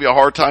not going to give you a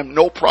hard time.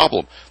 No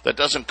problem. That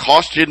doesn't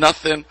cost you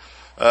nothing.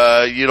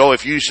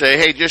 If you say,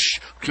 hey,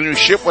 can you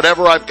ship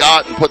whatever I've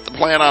got and put the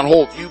plan on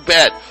hold? You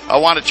bet. I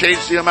want to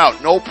change the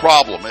amount. No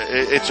problem.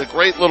 It's a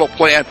great little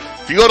plan.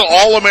 If you go to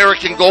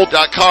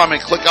allamericangold.com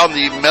and click on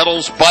the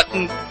metals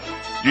button,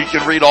 you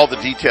can read all the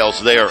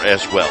details there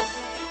as well.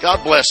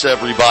 God bless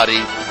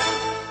everybody.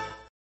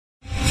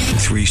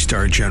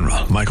 3-star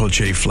General Michael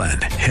J.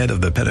 Flynn, head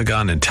of the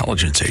Pentagon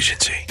Intelligence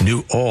Agency,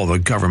 knew all the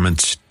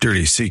government's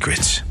dirty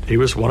secrets. He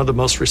was one of the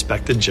most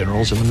respected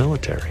generals in the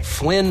military.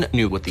 Flynn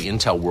knew what the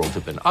intel world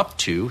had been up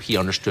to. He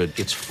understood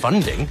its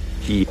funding.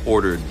 He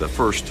ordered the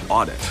first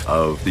audit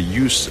of the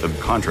use of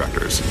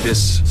contractors.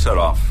 This set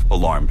off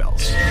alarm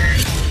bells.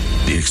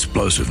 The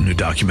explosive new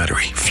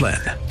documentary, Flynn,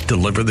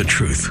 Deliver the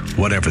Truth,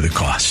 Whatever the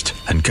Cost,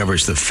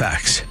 uncovers the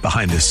facts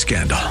behind this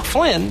scandal.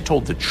 Flynn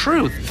told the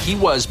truth. He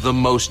was the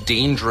most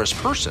dangerous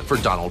person for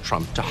Donald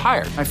Trump to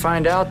hire. I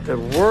find out the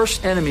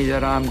worst enemy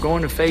that I'm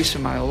going to face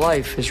in my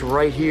life is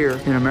right here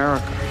in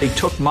America. They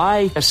took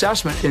my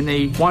assessment and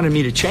they wanted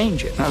me to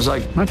change it. And I was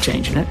like, I'm not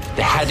changing it.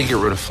 They had to get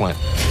rid of Flynn.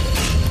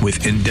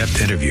 With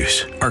in-depth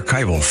interviews,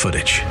 archival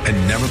footage, and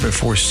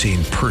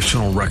never-before-seen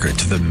personal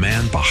records of the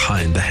man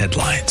behind the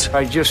headlines.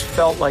 I just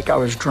felt like I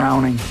was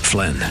drowning.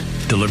 Flynn,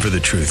 Deliver the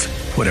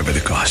Truth, Whatever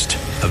the Cost.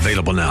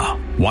 Available now.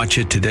 Watch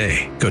it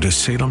today. Go to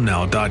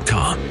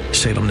salemnow.com.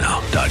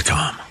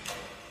 salemnow.com.